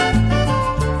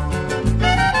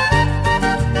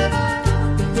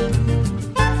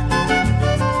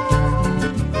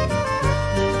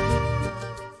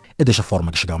 É desta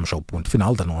forma que chegamos ao ponto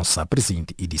final da nossa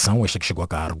presente edição, esta que chegou a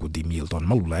cargo de Milton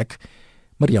Malulek.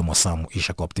 Maria Moçamo e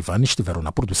Jacob Tivani estiveram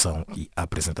na produção e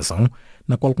apresentação,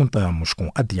 na qual contamos com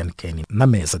a Diane Kenny na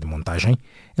mesa de montagem.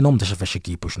 Em nome destas várias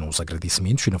equipes, nos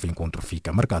agradecimentos, e o novo encontro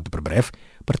fica marcado para breve,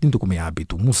 partindo como é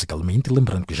hábito musicalmente,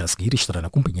 lembrando que já a seguir estará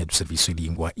na companhia do Serviço de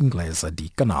Língua Inglesa de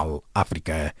Canal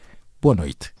África. Boa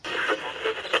noite.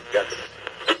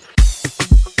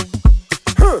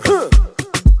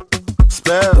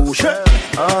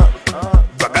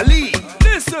 Bagali,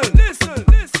 listen.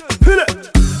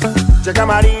 Check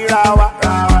my rawa,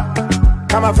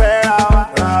 come a fair rawa.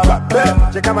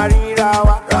 Check my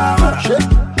rawa,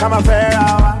 come a fair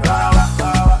rawa.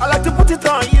 I like to put it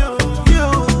on you.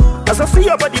 As I see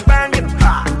your body banging,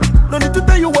 no need to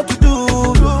tell you what to do.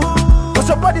 Cause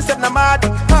your body said namad.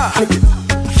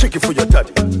 Shake it for your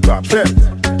daddy.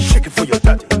 Shake it for your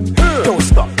daddy. Don't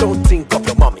stop, don't think of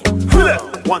your mommy.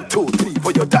 1, 2, 3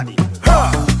 for your daddy.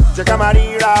 Check my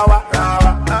rawa,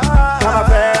 come a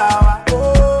fair rawa.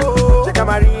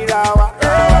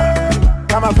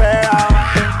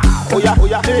 Oh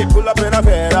yeah, hey, pull up in a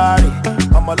Ferrari.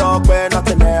 I'm a dog, where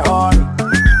nothing there, honey.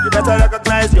 You better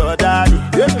recognize your daddy.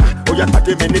 Oh yeah,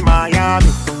 take him in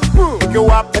Miami. Pick you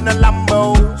up in a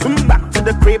Lambo. Zoom back to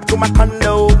the crib, to my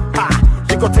condo.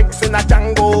 You got things in a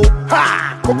Django.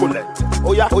 Coconut.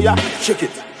 Oh yeah, shake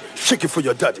it for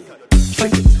your daddy.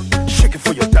 Shake it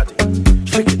for your daddy.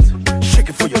 Shake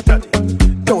it for your daddy.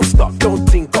 Don't stop, don't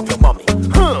think of your mommy.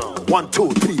 1, 2,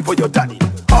 3 for your daddy.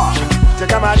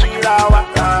 Check out my rawa,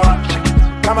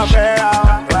 come a fair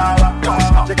rawa.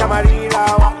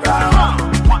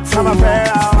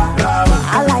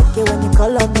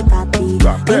 call on me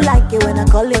papi. You like it when I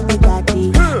call me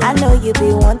daddy. I know you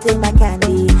be wanting my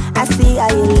candy. I see how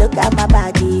you look at my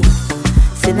body.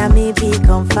 Say now me be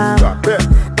confirmed.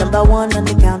 Number one on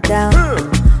the countdown.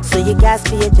 So you guys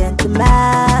be a gentleman.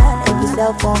 If your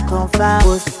cell phone confirm.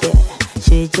 Wuske,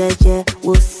 she jeje,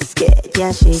 wuske.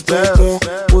 Yeah, she jeje,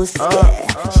 wuske.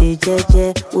 She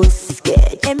jeje,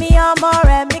 wuske. Give me all more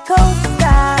and me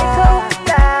coaster.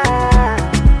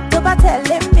 Don't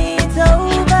telling me it's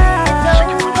over.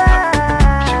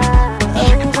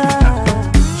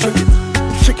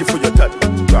 Shake it for your daddy.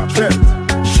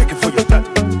 Shake it for your daddy.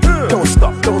 Don't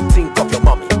stop, don't think of your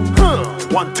mommy.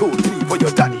 1, 2, 3 for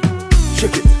your daddy.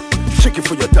 Shake it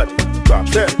for your daddy.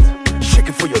 Shake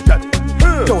it for your daddy.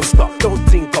 Don't stop, don't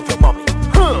think of your mommy.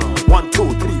 1,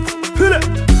 2, 3. Hit it.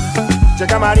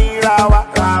 Check out my rawa,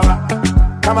 rawa.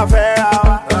 Come a fair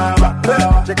hour,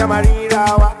 rawa. Check out my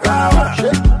rawa,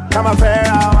 rawa. Come a fair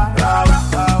hour,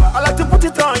 rawa. I like to put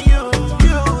it on you.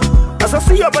 As I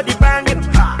see your body banging,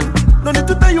 no need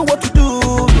to tell you what to do.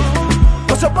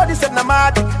 Cause your body said na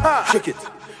magic.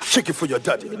 Shake it for your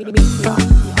daddy.